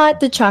I thought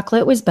the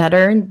chocolate was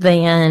better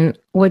than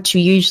what you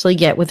usually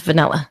get with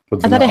vanilla.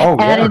 I thought it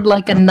added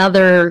like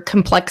another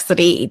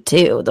complexity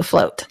to the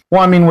float.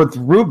 Well, I mean, with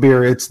root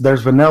beer,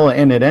 there's vanilla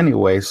in it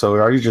anyway. So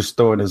are you just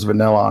throwing as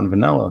vanilla on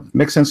vanilla?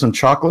 Mix in some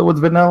chocolate with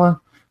vanilla?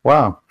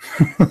 Wow.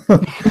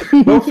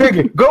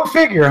 Go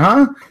figure,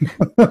 huh?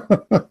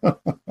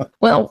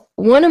 Well,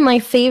 one of my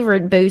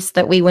favorite booths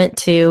that we went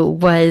to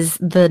was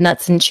the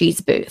nuts and cheese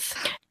booth.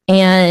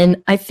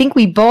 And I think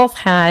we both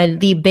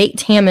had the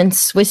baked ham and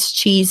Swiss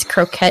cheese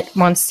croquette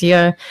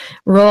monsieur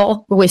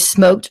roll with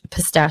smoked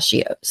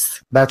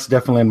pistachios. That's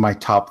definitely in my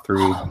top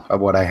 3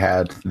 of what I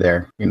had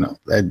there.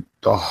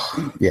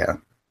 Yeah.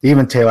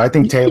 Even Taylor. I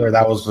think Taylor,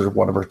 that was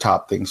one of her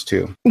top things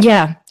too.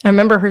 Yeah, I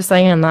remember her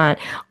saying that.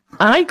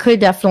 I could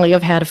definitely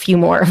have had a few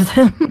more of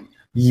them.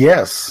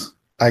 Yes,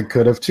 I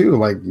could have too.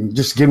 Like,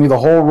 just give me the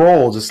whole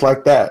roll, just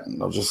like that,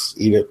 and I'll just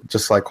eat it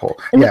just like whole.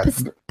 And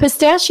the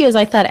pistachios,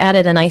 I thought,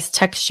 added a nice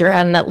texture,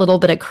 adding that little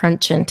bit of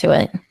crunch into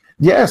it.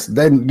 Yes,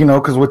 then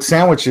because with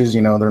sandwiches,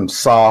 they're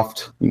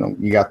soft.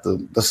 You got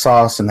the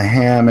sauce and the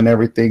ham and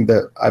everything.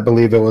 That I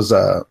believe it was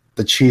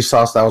the cheese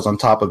sauce that was on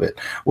top of it.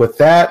 With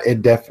that,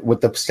 with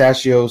the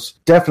pistachios,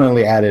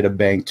 definitely added a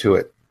bang to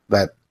it.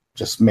 That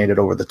just made it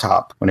over the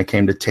top when it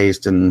came to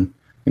taste and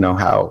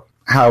how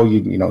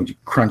you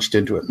crunched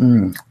into it.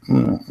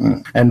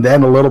 And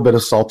then a little bit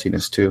of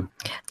saltiness too.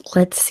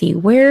 Let's see,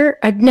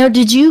 now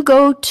did you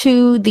go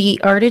to the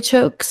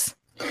artichokes?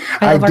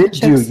 I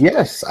did.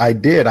 Yes, I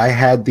did. I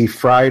had the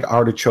fried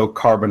artichoke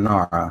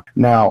carbonara.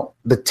 Now,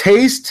 the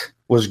taste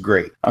was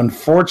great.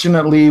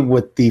 Unfortunately,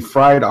 with the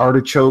fried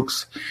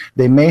artichokes,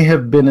 they may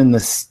have been in the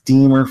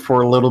steamer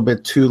for a little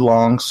bit too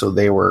long, so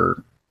they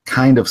were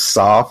kind of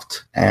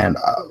soft. And,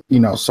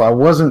 so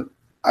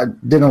I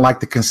didn't like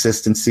the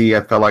consistency.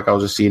 I felt like I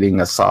was just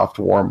eating a soft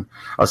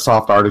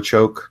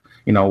artichoke.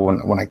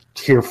 When I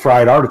hear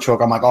fried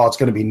artichoke, I'm like, oh, it's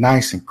going to be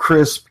nice and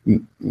crisp.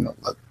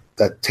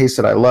 That taste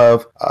that I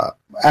love.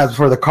 As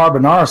for the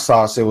carbonara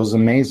sauce, it was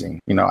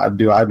amazing.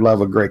 I'd love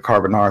a great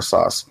carbonara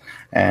sauce.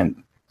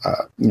 And,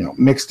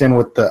 mixed in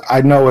with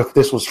I know if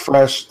this was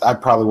fresh,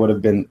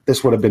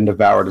 this would have been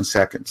devoured in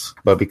seconds.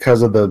 But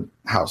because of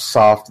how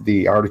soft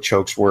the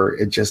artichokes were,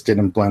 it just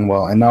didn't blend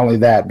well. And not only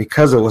that,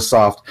 because it was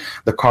soft,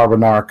 the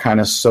carbonara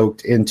kind of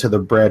soaked into the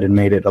bread and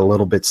made it a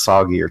little bit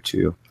soggier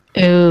too.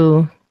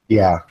 Ooh.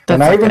 Yeah.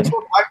 And I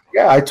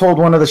told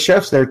one of the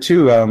chefs there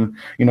too,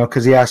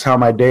 because he asked how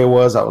my day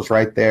was. I was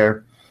right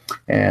there.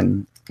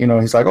 And,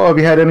 he's like, oh, have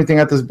you had anything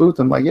at this booth?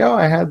 I'm like, yeah,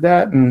 I had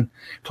that. And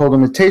told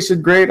him it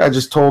tasted great. I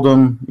just told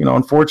him,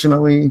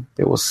 unfortunately,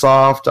 it was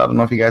soft. I don't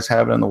know if you guys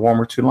have it in the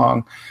warmer too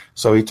long.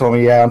 So he told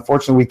me, yeah,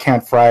 unfortunately, we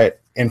can't fry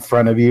it in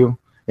front of you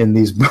in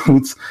these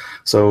booths.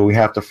 So we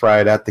have to fry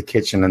it at the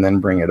kitchen and then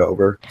bring it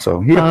over.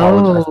 So he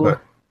apologized,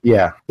 but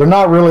yeah, they're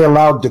not really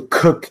allowed to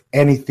cook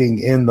anything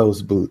in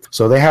those booths.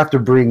 So they have to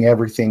bring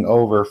everything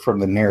over from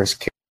the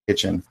nearest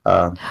kitchen.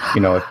 If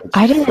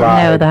I didn't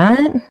know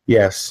that.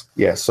 Yes.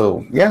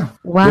 So yeah.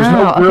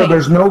 Wow.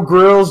 There's no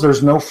grills.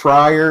 There's no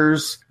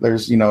fryers.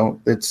 There's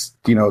it's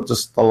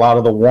just a lot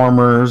of the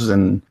warmers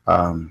and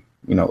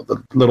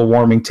the little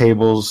warming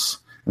tables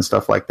and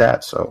stuff like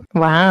that. So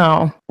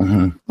wow.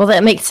 Mm-hmm. Well,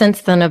 that makes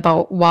sense then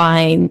about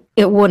why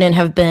it wouldn't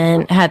have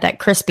had that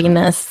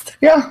crispiness.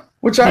 Yeah.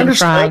 Which I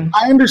understood.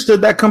 I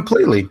understood that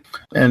completely.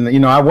 And,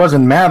 I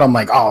wasn't mad. I'm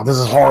like, oh, this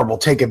is horrible.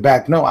 Take it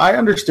back. No, I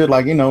understood,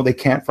 they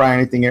can't fry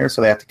anything here,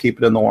 so they have to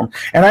keep it in the warm.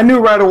 And I knew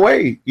right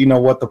away,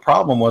 what the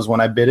problem was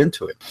when I bit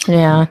into it.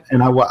 Yeah.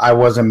 And I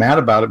wasn't mad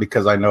about it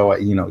because I know,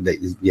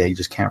 you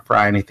just can't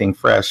fry anything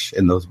fresh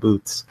in those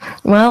booths.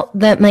 Well,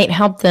 that might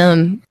help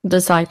them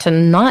decide to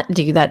not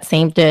do that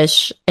same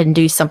dish and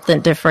do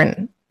something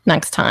different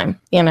next time,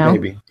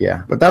 Maybe,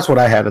 yeah. But that's what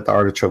I had at the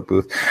artichoke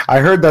booth. I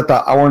heard that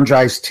the orange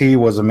iced tea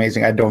was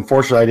amazing.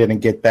 Unfortunately, I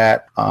didn't get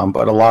that.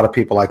 But a lot of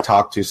people I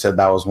talked to said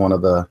that was one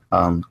of the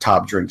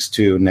top drinks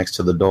too, next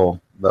to the Dole,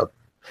 the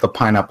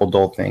pineapple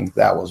Dole thing.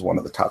 That was one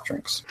of the top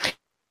drinks.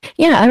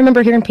 Yeah, I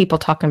remember hearing people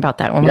talking about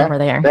that when we were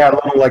there. They had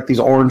little these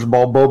orange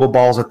boba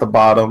balls at the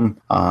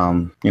bottom.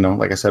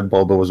 Like I said,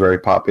 boba was very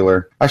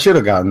popular. I should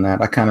have gotten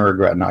that. I kind of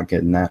regret not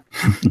getting that.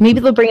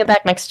 Maybe they'll bring it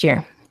back next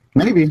year.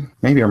 Maybe,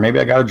 or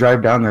maybe I got to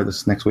drive down there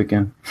this next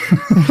weekend.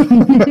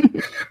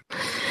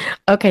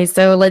 Okay,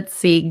 so let's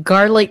see.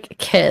 Garlic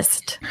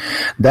kissed.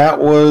 That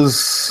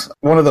was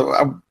one of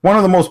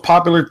the most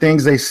popular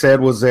things they said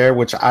was there,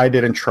 which I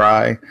didn't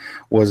try,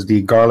 was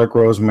the garlic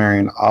rosemary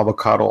and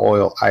avocado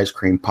oil ice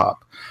cream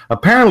pop.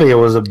 Apparently,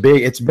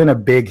 it's been a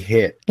big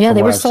hit. Yeah,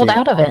 they were sold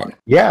out of it.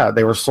 Yeah,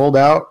 they were sold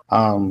out.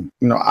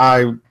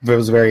 I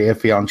was very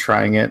iffy on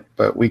trying it,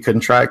 but we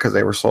couldn't try it because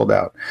they were sold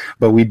out.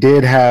 But we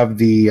did have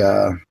did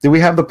we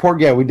have the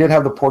pork? Yeah, we did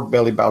have the pork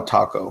belly bao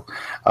taco.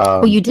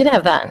 You did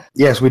have that.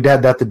 Yes, we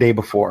did that the day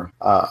before.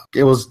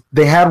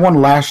 They had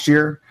one last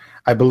year.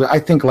 I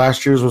think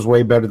last year's was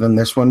way better than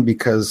this one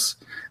because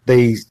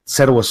they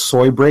said it was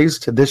soy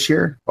braised this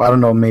year. Well, I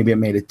don't know, maybe it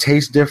made it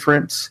taste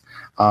different.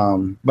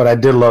 But I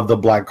did love the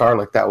black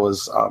garlic that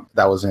was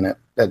in it.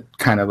 That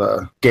kind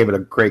of gave it a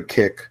great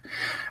kick.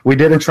 We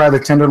didn't try the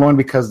tenderloin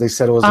because they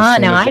said it was.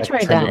 No, I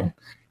tried that.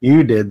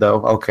 You did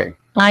though. Okay.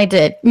 I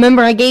did.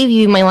 Remember, I gave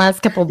you my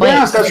last couple bites.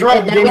 Yes, that's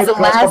right. That was the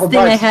last thing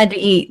I had to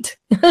eat.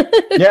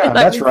 Yeah,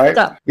 that's right.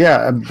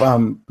 Yeah,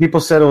 people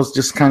said it was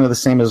just kind of the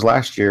same as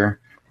last year,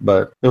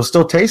 but it was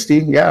still tasty.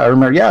 Yeah, I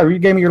remember. Yeah, you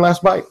gave me your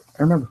last bite.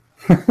 I remember.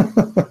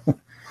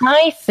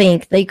 I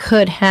think they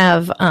could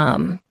have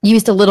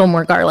used a little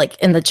more garlic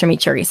in the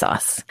chimichurri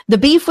sauce. The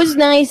beef was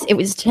nice. It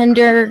was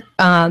tender.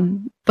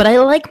 But I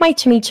like my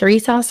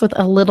chimichurri sauce with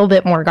a little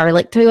bit more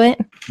garlic to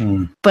it.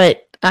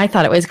 But I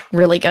thought it was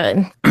really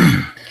good.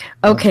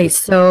 Okay,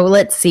 so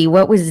let's see.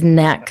 What was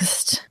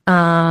next?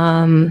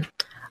 The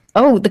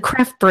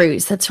craft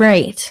brews. That's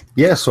right.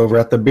 Yes, over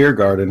at the beer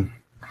garden.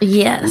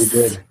 Yes.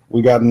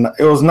 We did.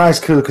 It was nice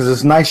because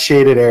it's a nice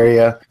shaded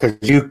area because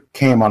you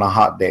came on a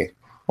hot day.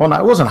 Well, no,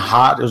 it wasn't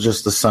hot. It was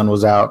just the sun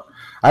was out.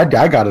 I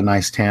got a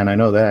nice tan. I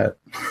know that.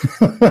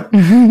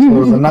 It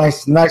was a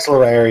nice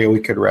little area we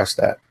could rest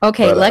at.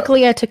 Okay, but,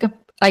 luckily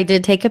I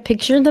did take a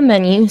picture of the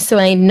menu, so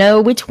I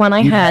know which one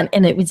I had,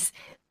 and it was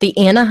the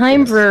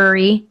Anaheim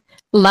Brewery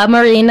La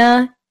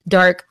Marina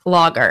Dark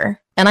Lager.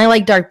 And I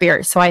like dark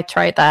beer, so I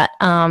tried that.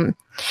 And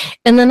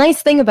the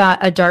nice thing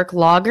about a dark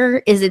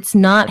lager is it's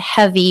not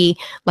heavy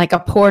like a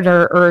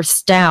porter or a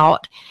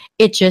stout.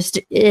 It just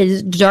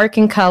is dark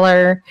in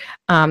color.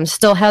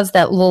 Still has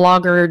that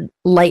lager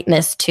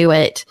lightness to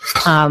it,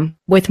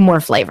 with more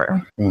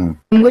flavor.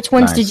 Which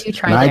ones did you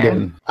try there? I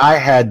didn't. I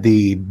had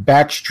the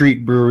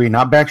Backstreet Brewery,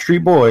 not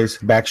Backstreet Boys,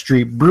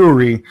 Backstreet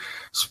Brewery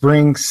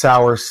Spring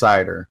Sour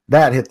Cider.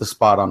 That hit the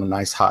spot on a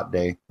nice hot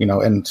day,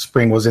 and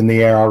spring was in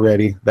the air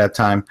already that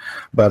time.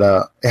 But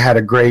it had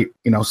a great,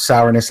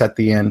 sourness at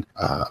the end.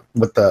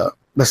 With the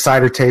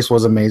cider taste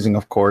was amazing,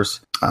 of course.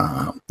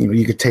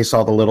 You could taste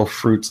all the little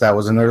fruits that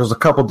was in there. There was a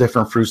couple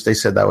different fruits they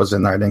said that was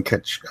in there. I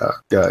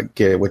didn't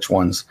get which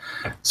ones.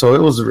 So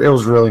it was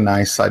really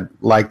nice. I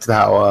liked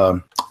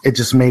how it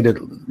just made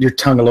your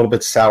tongue a little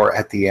bit sour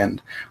at the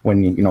end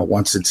when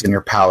once it's in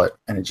your palate,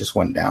 and it just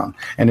went down.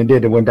 And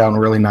it went down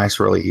really nice,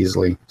 really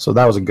easily. So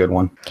that was a good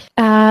one.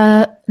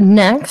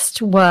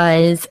 Next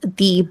was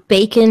the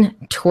bacon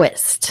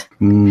twist.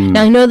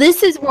 Now I know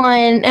this is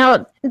one.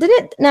 Now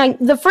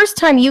the first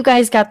time you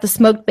guys got the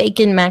smoked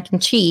bacon mac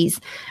and cheese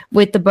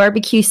with the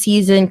barbecue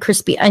seasoned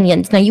crispy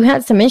onions. Now you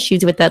had some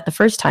issues with that the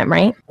first time,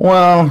 right?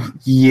 Well,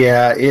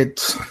 yeah,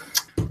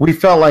 we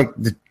felt like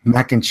the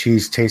mac and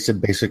cheese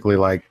tasted basically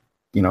like,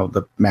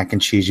 the mac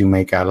and cheese you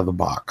make out of the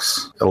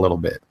box a little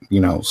bit,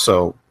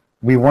 so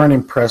we weren't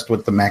impressed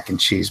with the mac and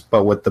cheese,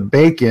 but with the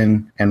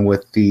bacon and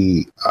with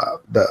the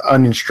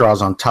onion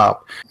straws on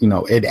top,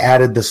 it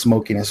added the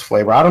smokiness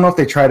flavor. I don't know if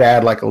they tried to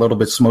add like a little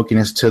bit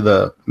smokiness to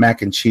the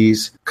mac and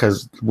cheese,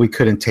 because we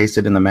couldn't taste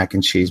it in the mac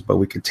and cheese, but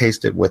we could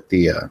taste it with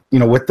the,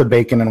 with the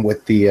bacon and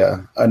with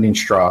the onion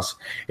straws.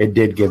 It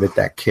did give it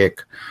that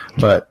kick,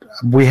 but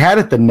we had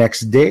it the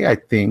next day, I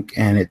think,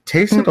 and it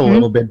tasted a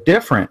little bit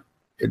different.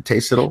 It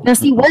tasted a little. Now,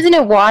 see, wasn't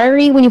it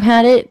watery when you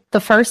had it the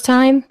first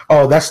time?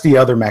 Oh, that's the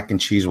other mac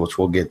and cheese, which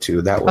we'll get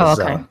to. That was,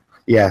 okay.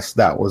 Yes,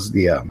 that was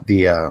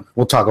the.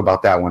 We'll talk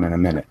about that one in a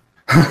minute.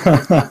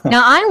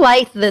 Now, I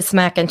like this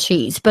mac and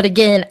cheese, but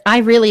again, I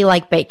really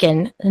like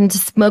bacon and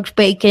smoked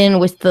bacon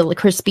with the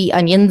crispy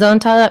onions on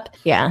top.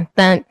 Yeah,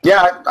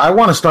 I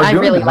want to start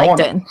doing really it. Liked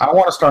it. I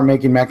want to start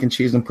making mac and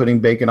cheese and putting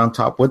bacon on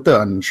top with the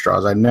onion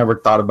straws. I never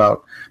thought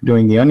about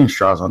doing the onion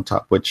straws on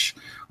top, which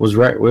was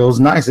right. It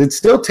was nice. It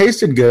still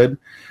tasted good.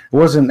 It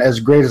wasn't as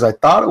great as I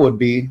thought it would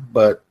be,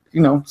 but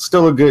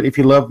still a good. If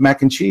you love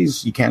mac and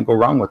cheese, you can't go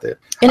wrong with it.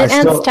 And it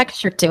adds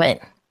texture to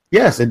it.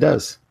 Yes, it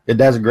does. It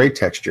has a great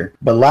texture.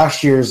 But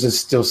last year's is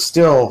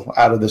still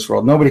out of this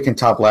world. Nobody can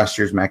top last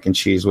year's mac and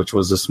cheese, which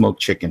was the smoked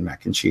chicken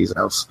mac and cheese.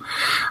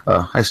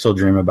 I still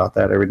dream about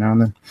that every now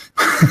and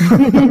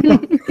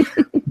then.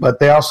 But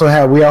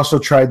we also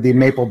tried the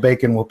maple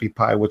bacon whoopie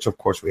pie, which of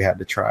course we had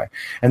to try.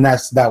 And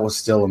that was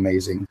still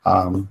amazing.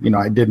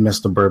 I did miss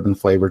the bourbon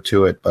flavor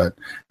to it,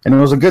 and it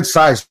was a good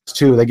size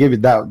too. They give you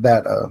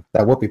that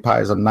whoopie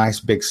pie is a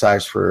nice big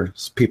size for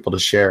people to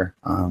share.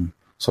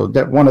 So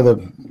that one of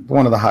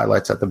the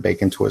highlights at the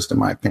bacon twist, in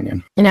my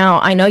opinion. Now,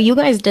 I know you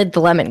guys did the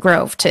Lemon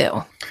Grove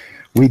too.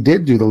 We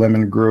did do the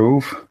Lemon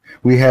Grove.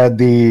 We had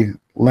the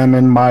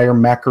Lemon Meyer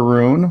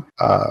macaroon,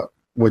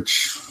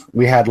 which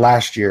we had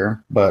last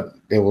year, but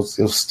it was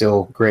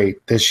still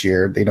great this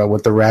year,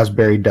 with the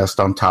raspberry dust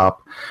on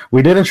top.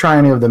 We didn't try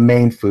any of the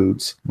main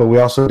foods, but we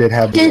also did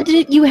have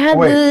you had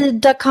the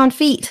duck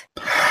confit.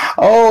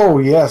 Oh,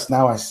 yes,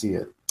 now I see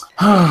it.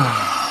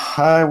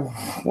 I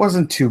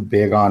wasn't too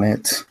big on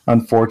it,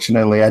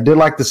 unfortunately. I did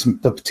like the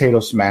potato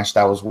smash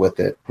that was with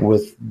it.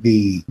 With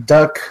the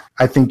duck,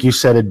 I think you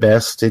said it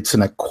best. It's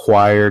an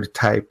acquired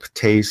type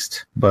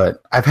taste,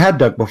 but I've had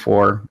duck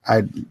before.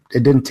 It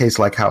didn't taste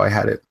like how I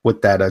had it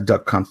with that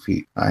duck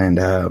confit, and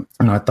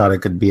I thought it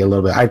could be a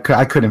little bit.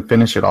 I couldn't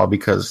finish it all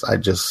because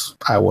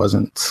I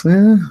wasn't.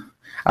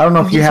 I don't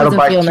know if you had a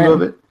bite too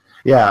of it.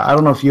 Yeah, I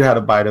don't know if you had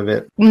a bite of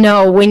it.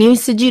 No, when you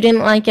said you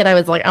didn't like it, I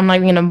was like, I'm not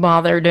even going to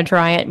bother to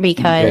try it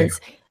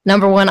because,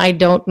 number one, I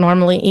don't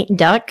normally eat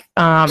duck.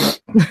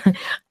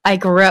 I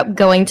grew up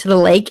going to the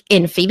lake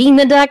and feeding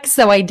the ducks,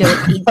 so I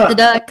don't eat the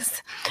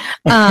ducks.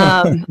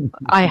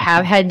 I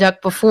have had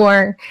duck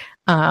before,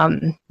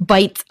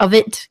 bites of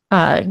it.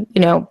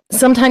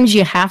 Sometimes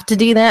you have to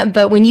do that,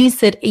 but when you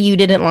said you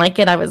didn't like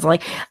it, I was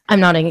like, I'm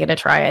not even going to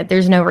try it.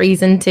 There's no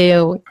reason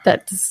to.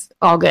 That's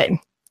all good.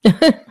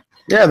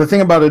 Yeah, the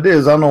thing about it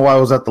is, I don't know why I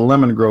was at the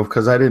Lemon Grove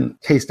because I didn't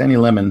taste any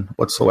lemon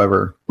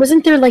whatsoever.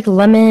 Wasn't there like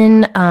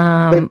lemon?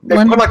 They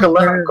put like a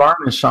lemon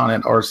garnish on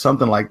it or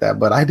something like that,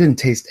 but I didn't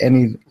taste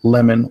any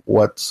lemon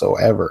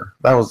whatsoever.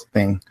 That was the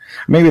thing.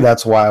 Maybe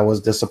that's why I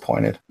was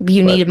disappointed.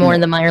 Needed more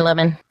in the Meyer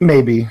lemon.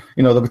 Maybe.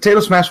 The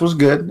potato smash was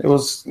good. It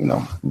was,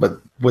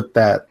 but with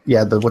that,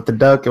 with the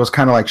duck, it was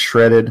kind of like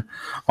shredded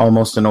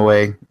almost in a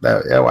way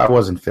that I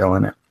wasn't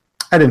feeling it.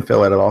 I didn't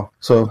feel it at all.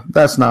 So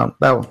that's not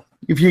that.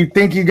 If you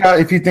think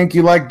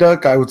you like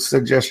duck, I would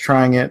suggest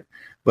trying it.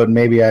 But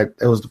maybe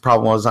the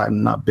problem was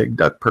I'm not a big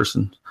duck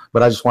person.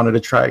 But I just wanted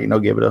to try,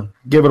 give it a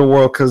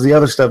whirl because the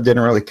other stuff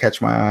didn't really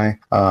catch my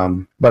eye.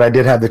 But I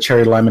did have the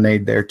cherry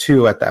lemonade there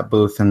too at that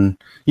booth, and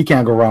you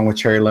can't go wrong with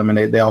cherry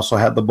lemonade. They also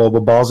had the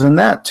boba balls in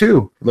that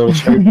too, little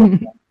cherry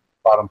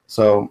bottom.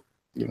 So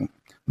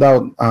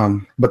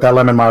but that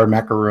Lemon Meyer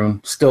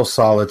macaroon still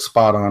solid,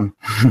 spot on.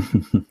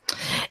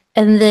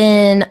 And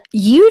then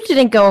you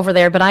didn't go over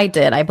there, but I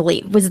did, I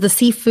believe, was the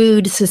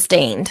seafood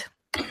sustained.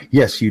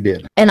 Yes, you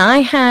did. And I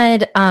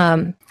had,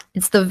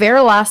 it's the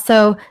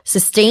Verlasso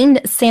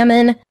sustained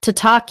salmon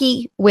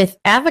tataki with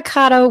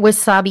avocado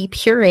wasabi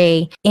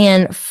puree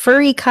and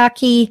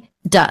furikake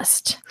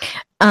dust.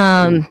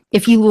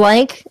 If you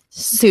like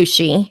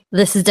sushi,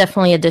 this is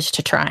definitely a dish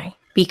to try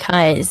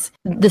because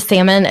the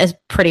salmon is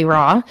pretty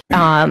raw,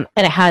 and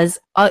it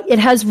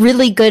has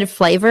really good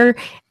flavor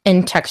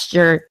and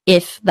texture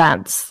if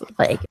that's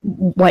like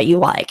what you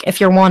like. If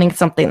you're wanting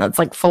something that's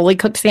like fully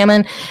cooked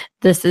salmon,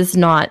 this is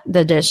not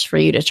the dish for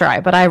you to try,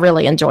 but I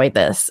really enjoyed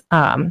this.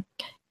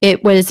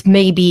 It was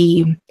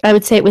I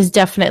would say it was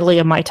definitely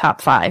in my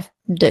top 5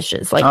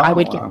 dishes. Like I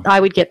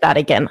would get that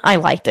again. I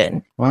liked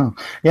it. Wow.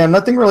 Yeah,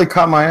 nothing really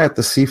caught my eye at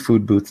the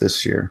seafood booth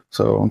this year.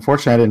 So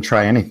unfortunately I didn't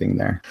try anything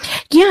there.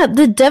 Yeah,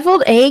 the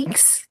deviled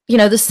eggs,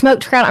 the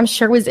smoked trout I'm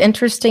sure was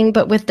interesting,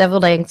 but with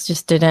deviled eggs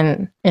it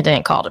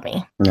didn't call to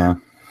me. Yeah.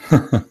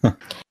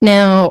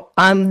 Now,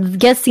 I'm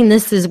guessing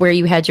this is where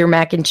you had your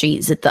mac and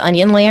cheese at the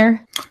Onion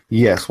Layer?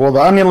 Yes. Well,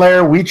 the Onion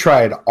Layer, we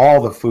tried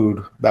all the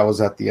food that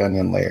was at the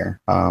Onion Layer,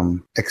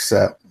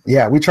 except,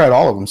 we tried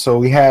all of them. So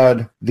we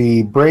had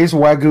the braised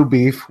Wagyu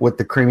beef with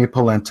the creamy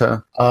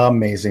polenta.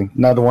 Amazing.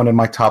 Another one in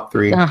my top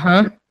 3.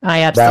 Uh-huh.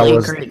 I absolutely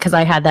agree because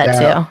I had that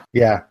too.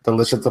 Yeah,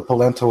 delicious. The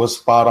polenta was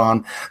spot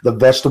on. The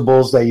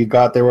vegetables that you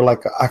got, they were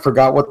like, I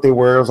forgot what they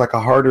were. It was like a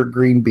harder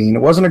green bean.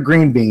 It wasn't a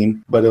green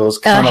bean, but it was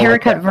kind of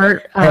haircut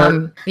vert.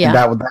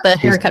 The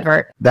haircut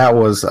vert. That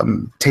was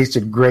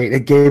tasted great.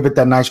 It gave it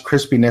that nice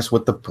crispiness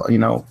with the,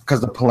 because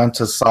the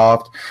polenta's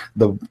soft,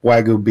 the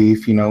Wagyu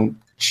beef,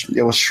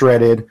 it was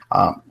shredded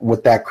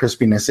with that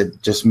crispiness.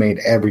 It just made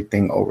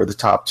everything over the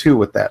top too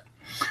with that.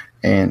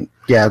 And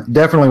yeah,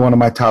 definitely one of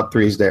my top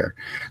 3s there.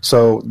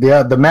 So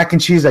the mac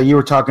and cheese that you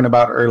were talking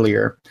about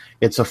earlier,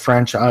 it's a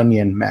French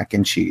onion mac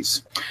and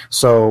cheese.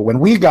 So when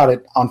we got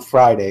it on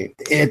Friday,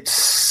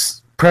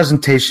 its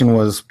presentation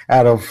was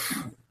out of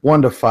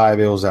 1 to 5,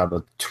 it was out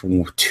of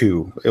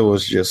 2. It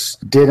was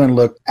just didn't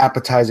look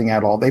appetizing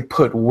at all. They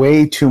put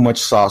way too much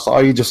sauce.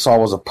 All you just saw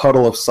was a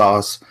puddle of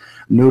sauce,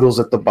 noodles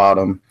at the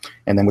bottom,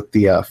 and then with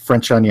the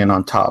French onion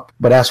on top.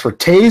 But as for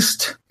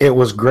taste, it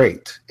was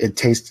great.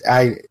 It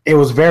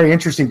was very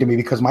interesting to me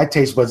because my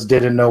taste buds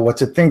didn't know what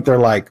to think. They're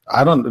like,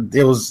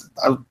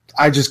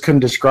 I just couldn't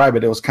describe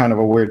it. It was kind of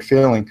a weird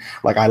feeling.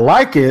 Like, I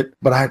like it,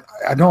 but I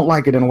don't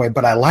like it in a way,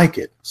 but I like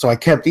it. So I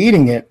kept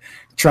eating it,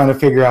 trying to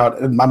figure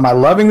out, am I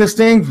loving this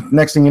thing?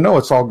 Next thing you know,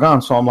 it's all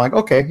gone. So I'm like,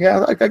 okay,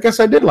 yeah, I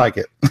guess I did like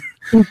it.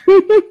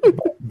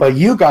 But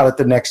you got it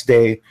the next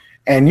day,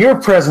 and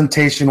your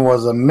presentation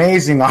was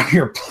amazing on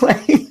your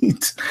plate.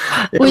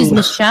 It was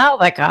Michelle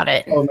that got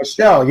it. Oh,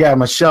 Michelle. Yeah,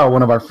 Michelle,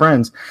 one of our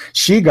friends.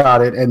 She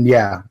got it, and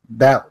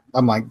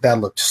I'm like, that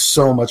looked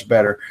so much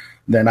better.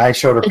 Then I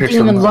showed her a picture. It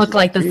didn't even look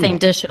like the same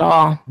dish at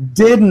all.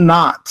 Did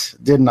not.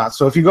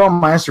 So if you go on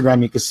my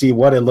Instagram, you can see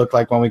what it looked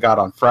like when we got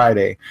on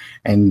Friday,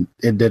 and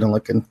it didn't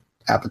look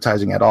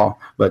appetizing at all.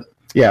 But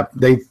yeah,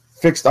 they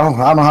fixed. I don't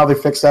know how they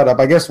fixed that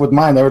up. I guess with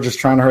mine, they were just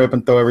trying to hurry up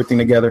and throw everything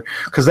together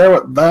because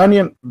the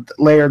Onion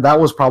Layer, that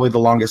was probably the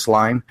longest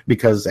line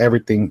because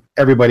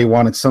everybody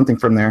wanted something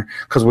from there.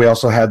 Because we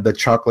also had the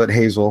chocolate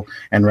hazel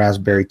and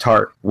raspberry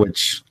tart,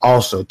 which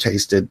also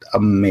tasted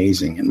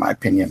amazing in my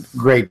opinion.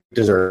 Great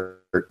dessert.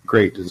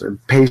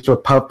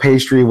 Puff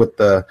pastry with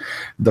the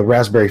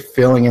raspberry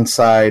filling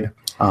inside.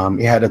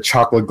 You had a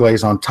chocolate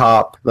glaze on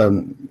top,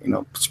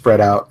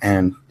 spread out,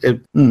 and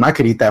I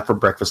could eat that for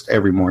breakfast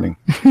every morning.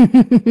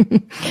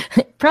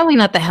 Probably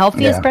not the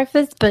healthiest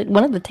breakfast, but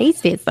one of the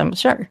tastiest, I'm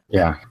sure.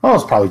 Yeah. Well,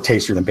 it's probably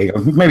tastier than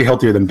bacon. Maybe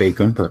healthier than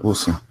bacon, but we'll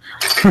see.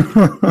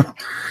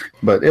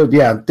 But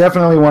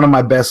definitely one of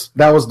my best.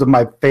 That was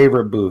my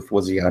favorite booth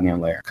was the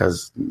Onion Layer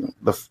because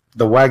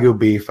the Wagyu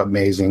beef,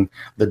 amazing.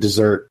 The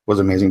dessert was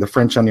amazing. The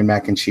French onion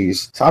mac and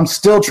cheese. So I'm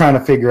still trying to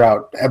figure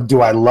out,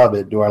 do I love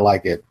it? Do I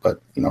like it? But,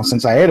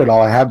 since I ate it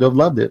all, I have to have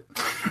loved it.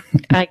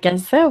 I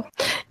guess so.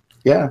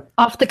 Yeah.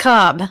 Off the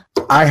Cob.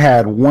 I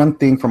had one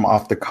thing from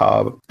Off the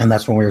Cob, and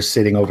that's when we were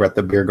sitting over at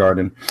the beer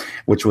garden,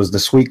 which was the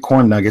sweet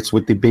corn nuggets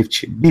with the beef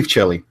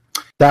chili.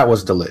 That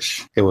was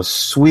delish. It was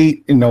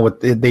sweet,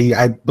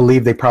 I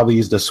believe they probably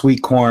used the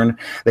sweet corn.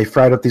 They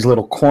fried up these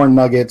little corn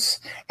nuggets,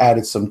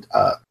 added some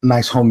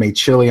nice homemade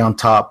chili on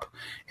top,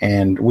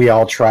 and we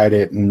all tried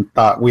it and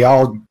we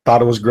all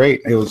thought it was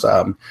great. It was.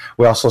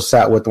 We also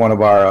sat with one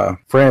of our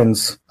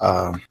friends,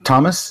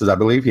 Thomas, I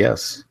believe.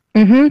 Yes.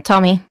 Mm-hmm.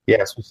 Tommy.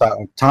 Yes, we sat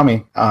with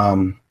Tommy.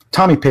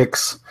 Tommy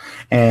Picks,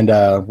 and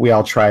we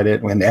all tried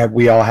it, and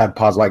we all had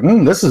pause like,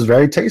 this is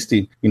very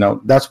tasty.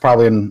 That's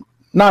probably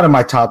not in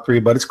my top 3,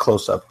 but it's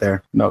close up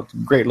there.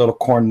 Great little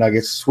corn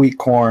nuggets, sweet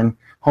corn,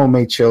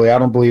 homemade chili. I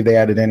don't believe they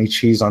added any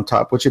cheese on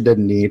top, which it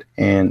didn't need.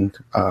 And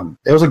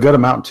it was a good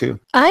amount, too.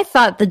 I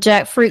thought the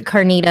jackfruit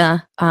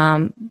carnita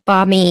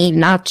bami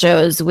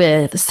nachos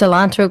with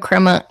cilantro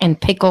crema and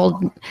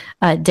pickled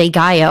de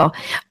gallo,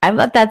 I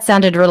thought that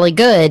sounded really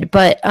good.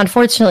 But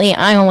unfortunately,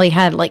 I only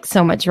had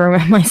so much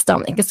room in my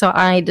stomach. So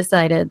I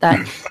decided that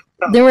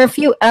there were a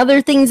few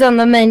other things on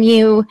the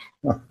menu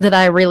that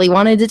I really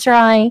wanted to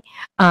try.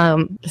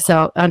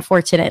 So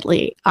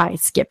unfortunately, I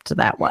skipped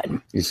that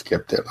one. You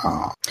skipped it.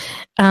 Oh.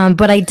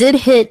 But I did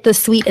hit the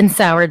sweet and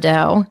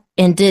sourdough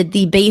and did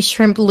the bay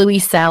shrimp Louis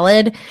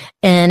salad,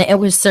 and it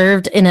was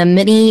served in a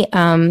mini.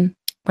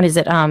 What is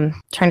it? Trying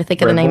to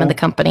think of the name of the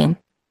company.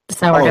 The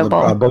sourdough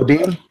bowl.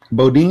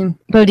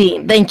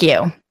 Bodine. Thank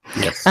you.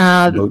 Yes.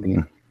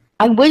 Bodine.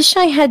 I wish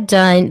I had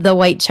done the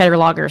white cheddar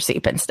lager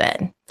soup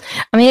instead.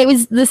 I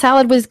mean, the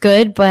salad was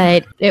good,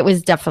 but it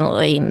was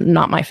definitely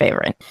not my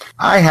favorite.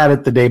 I had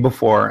it the day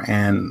before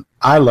and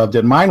I loved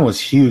it. Mine was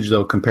huge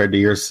though compared to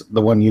yours,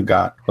 the one you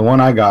got. The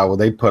one I got, well,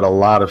 they put a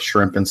lot of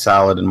shrimp and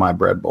salad in my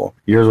bread bowl.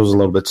 Yours was a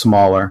little bit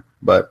smaller,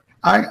 but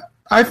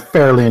I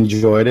fairly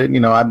enjoyed it. You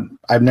know,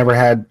 I've never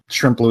had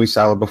shrimp Louis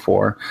salad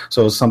before,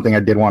 so it was something I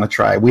did want to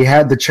try. We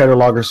had the cheddar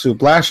lager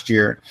soup last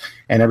year,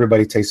 and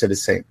everybody said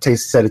it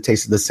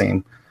tasted the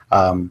same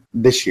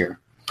this year,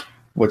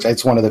 which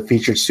it's one of the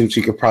featured soups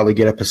you could probably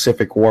get at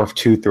Pacific Wharf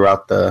too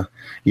throughout the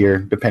year,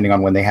 depending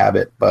on when they have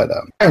it. But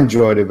I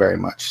enjoyed it very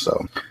much.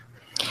 So,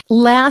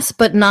 last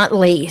but not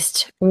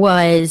least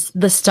was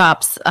the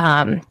stops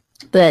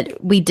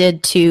that we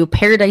did to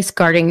Paradise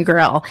Garden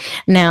Grill.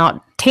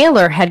 Now,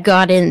 Taylor had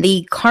gotten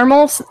the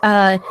caramel,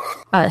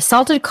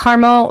 salted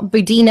caramel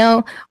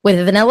budino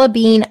with vanilla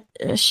bean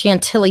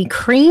chantilly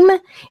cream,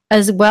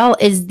 as well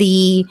as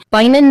the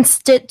Bein and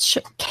Stitch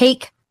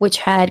cake, which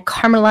had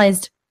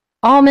caramelized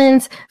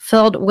almonds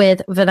filled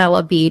with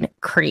vanilla bean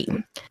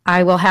cream.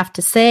 I will have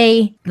to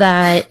say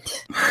that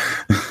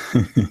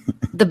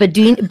the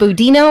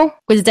budino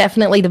was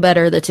definitely the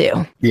better of the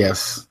two.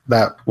 Yes,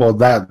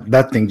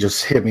 that thing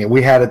just hit me.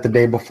 We had it the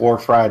day before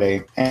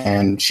Friday,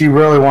 and she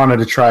really wanted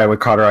to try it. We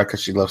caught her out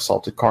because she loves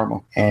salted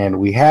caramel, and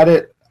we had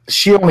it.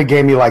 She only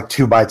gave me like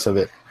 2 bites of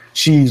it.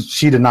 She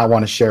did not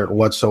want to share it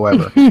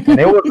whatsoever, and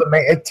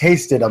it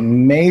tasted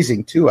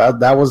amazing too.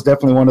 That was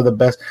definitely one of the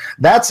best.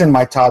 That's in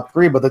my top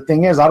 3. But the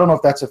thing is, I don't know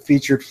if that's a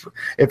featured,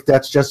 if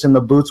that's just in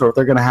the booths or if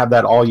they're going to have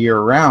that all year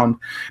round,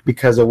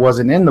 because it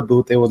wasn't in the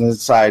booth. It was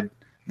inside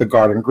the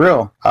Garden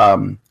Grill,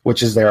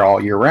 which is there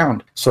all year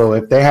round. So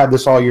if they have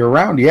this all year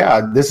round,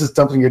 yeah, this is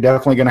something you're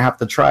definitely going to have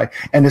to try.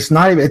 And it's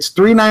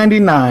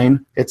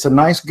 $3.99. It's a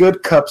nice,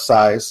 good cup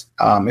size.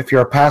 If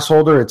you're a pass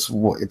holder, it's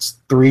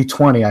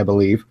 $3.20, I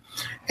believe.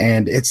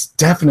 And it's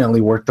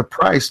definitely worth the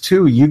price,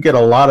 too. You get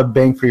a lot of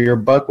bang for your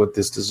buck with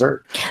this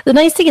dessert. The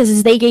nice thing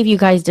is they gave you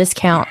guys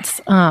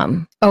discounts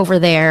over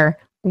there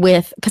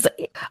because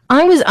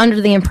I was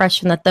under the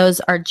impression that those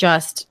are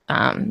just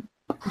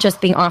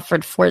being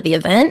offered for the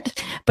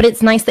event. But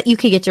it's nice that you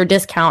could get your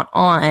discount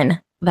on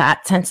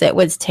that since it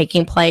was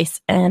taking place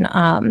in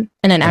an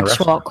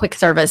actual quick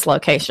service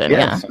location.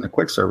 Yes, in a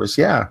quick service,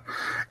 yeah.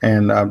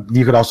 And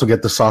you could also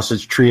get the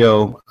sausage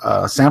trio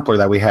sampler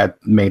that we had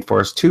made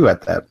for us too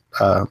at that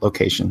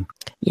location.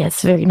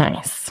 Yes, very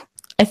nice.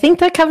 I think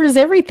that covers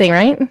everything,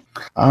 right?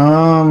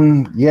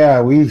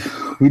 Yeah, we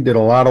did a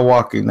lot of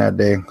walking that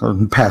day, or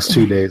the past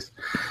 2 days,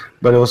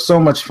 but it was so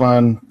much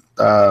fun.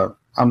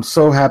 I'm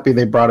so happy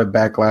they brought it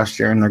back last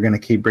year, and they're going to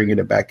keep bringing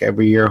it back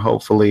every year,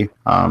 hopefully.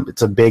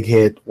 It's a big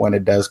hit when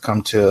it does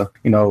come to,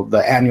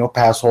 the annual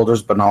pass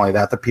holders, but not only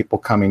that, the people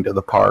coming to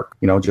the park,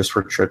 just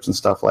for trips and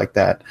stuff like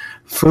that.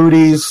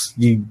 Foodies,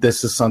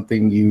 this is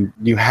something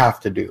you have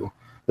to do.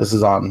 This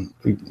is on,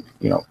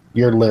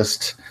 your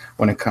list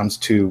when it comes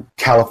to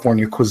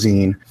California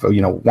cuisine, for,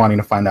 wanting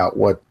to find out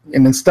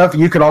and then stuff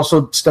you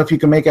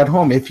can make at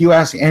home. If you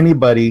ask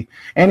anybody,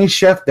 any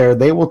chef there,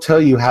 they will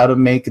tell you how to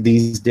make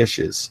these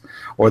dishes,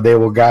 or they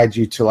will guide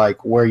you to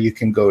where you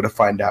can go to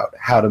find out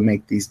how to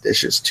make these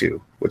dishes too,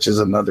 which is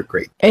another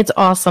great. It's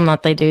awesome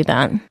that they do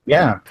that.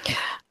 Yeah.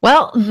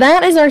 Well,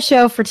 that is our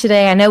show for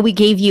today. I know we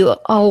gave you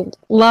a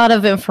lot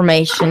of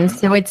information,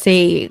 so it's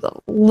a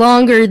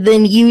longer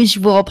than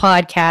usual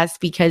podcast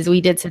because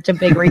we did such a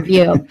big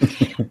review.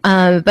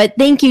 But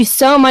thank you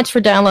so much for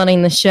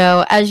downloading the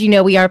show. As you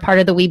know, we are part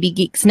of the Weeby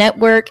Geeks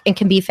Network and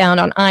can be found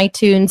on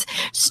iTunes,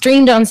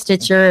 streamed on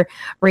Stitcher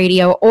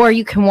Radio, or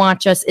you can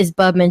watch us, as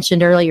Bub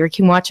mentioned earlier, you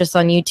can watch us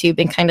on YouTube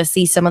and kind of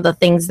see some of the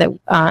things that,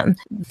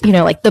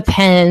 like the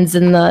pens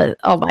and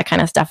all that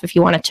kind of stuff if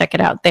you want to check it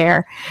out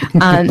there.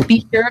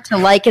 Be sure to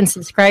like and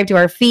subscribe to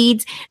our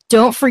feeds.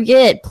 Don't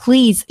forget,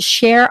 please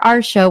share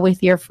our show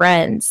with your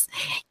friends.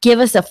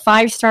 Give us a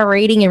 5-star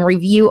rating and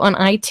review on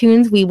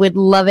iTunes. We would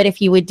love it if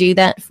you would do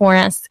that for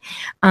us.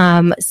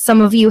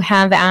 Some of you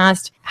have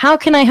asked, how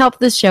can I help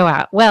this show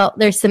out? Well,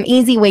 there's some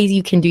easy ways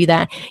you can do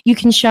that. You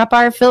can shop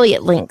our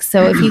affiliate links.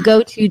 So if you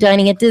go to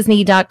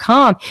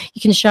diningatdisney.com,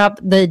 you can shop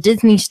the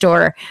Disney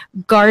Store,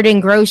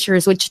 Garden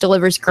Grocers, which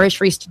delivers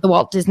groceries to the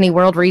Walt Disney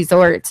World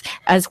resorts,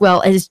 as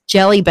well as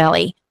Jelly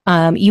Belly.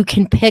 You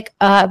can pick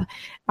up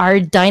our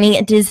Dining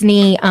at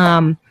Disney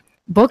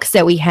books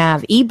that we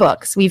have,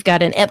 ebooks. We've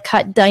got an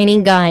Epcot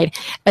dining guide,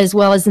 as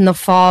well as in the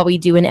fall, we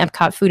do an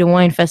Epcot Food and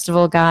Wine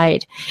Festival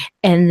guide.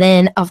 And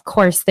then, of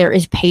course, there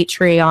is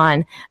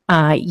Patreon.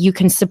 You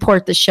can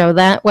support the show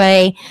that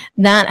way.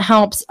 That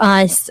helps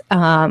us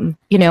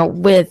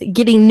with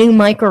getting new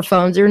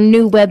microphones or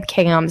new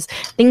webcams,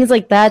 things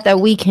like that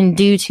we can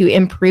do to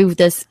improve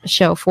this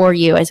show for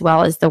you, as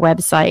well as the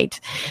website.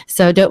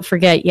 So don't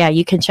forget,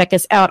 you can check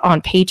us out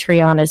on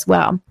Patreon as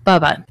well.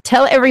 Bubba,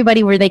 tell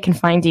everybody where they can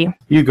find you.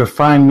 You can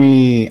find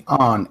me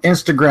on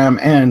Instagram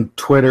and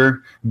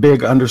Twitter,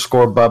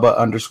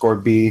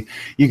 big_Bubba_B.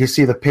 You can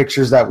see the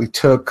pictures that we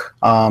took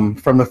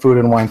from the Food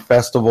and Wine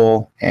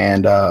Festival,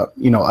 and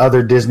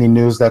other Disney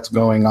news that's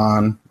going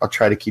on. I'll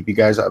try to keep you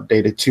guys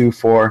updated too.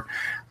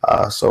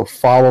 So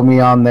follow me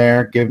on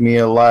there. Give me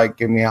a like.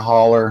 Give me a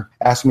holler.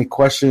 Ask me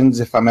questions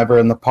if I'm ever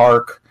in the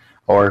park,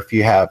 or if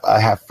I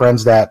have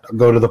friends that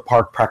go to the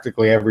park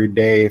practically every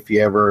day. If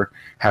you ever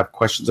have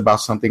questions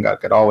about something, I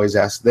could always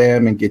ask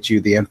them and get you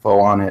the info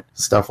on it,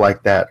 stuff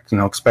like that.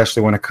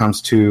 Especially when it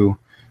comes to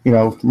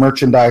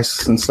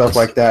merchandise and stuff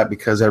like that,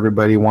 because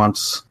everybody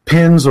wants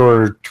pins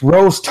or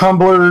rose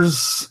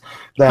tumblers.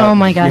 Oh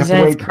my gosh,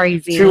 that's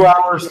crazy. 2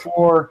 hours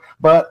for,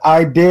 but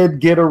I did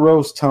get a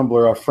rose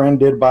tumbler. A friend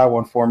did buy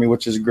one for me,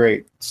 which is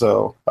great.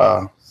 So,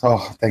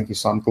 thank you.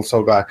 So I'm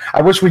so glad.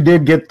 I wish we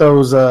did get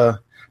those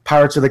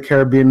Pirates of the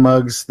Caribbean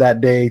mugs that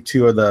day,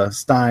 2 of the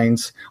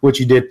Steins, which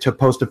you did to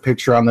post a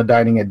picture on the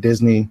Dining at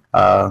Disney,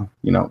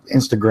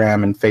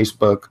 Instagram and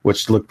Facebook,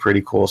 which looked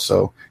pretty cool.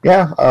 So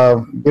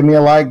give me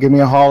a like, give me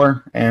a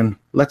holler, and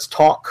let's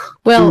talk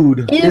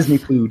food, Disney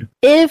food.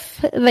 If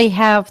they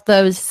have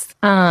those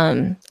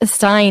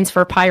Steins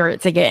for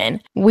Pirates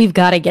again, we've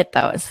got to get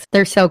those.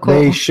 They're so cool.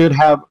 They should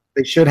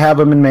have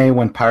them in May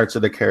when Pirates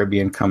of the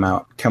Caribbean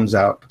comes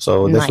out.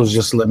 So this was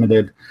just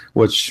limited,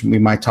 which we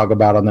might talk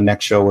about on the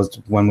next show. Was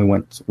when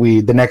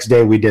the next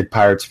day we did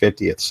Pirates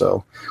 50th,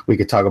 so we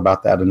could talk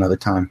about that another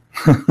time.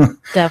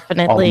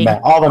 Definitely.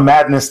 all the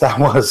madness that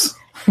was.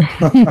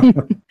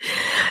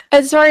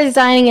 As far as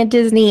Dining at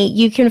Disney,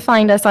 you can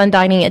find us on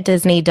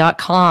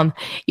diningatdisney.com.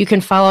 You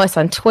can follow us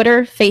on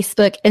Twitter,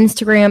 Facebook,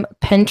 Instagram,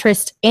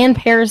 Pinterest, and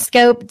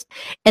Periscope.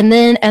 And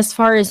then as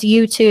far as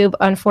YouTube,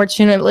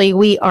 unfortunately,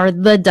 we are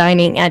the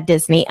Dining at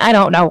Disney. I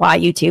don't know why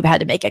YouTube had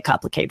to make it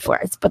complicated for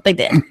us, but they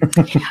did.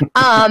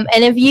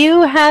 And if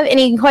you have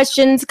any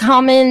questions,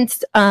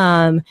 comments,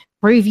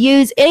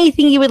 reviews,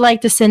 anything you would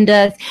like to send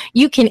us,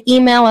 you can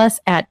email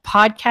us at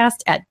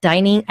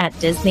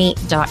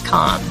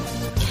podcast@diningatdisney.com.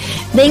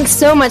 Thanks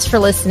so much for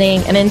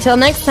listening, and until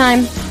next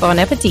time, bon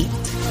appetit.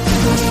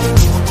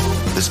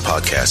 This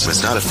podcast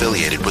is not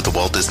affiliated with the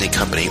Walt Disney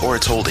Company or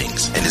its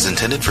holdings and is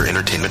intended for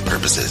entertainment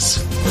purposes.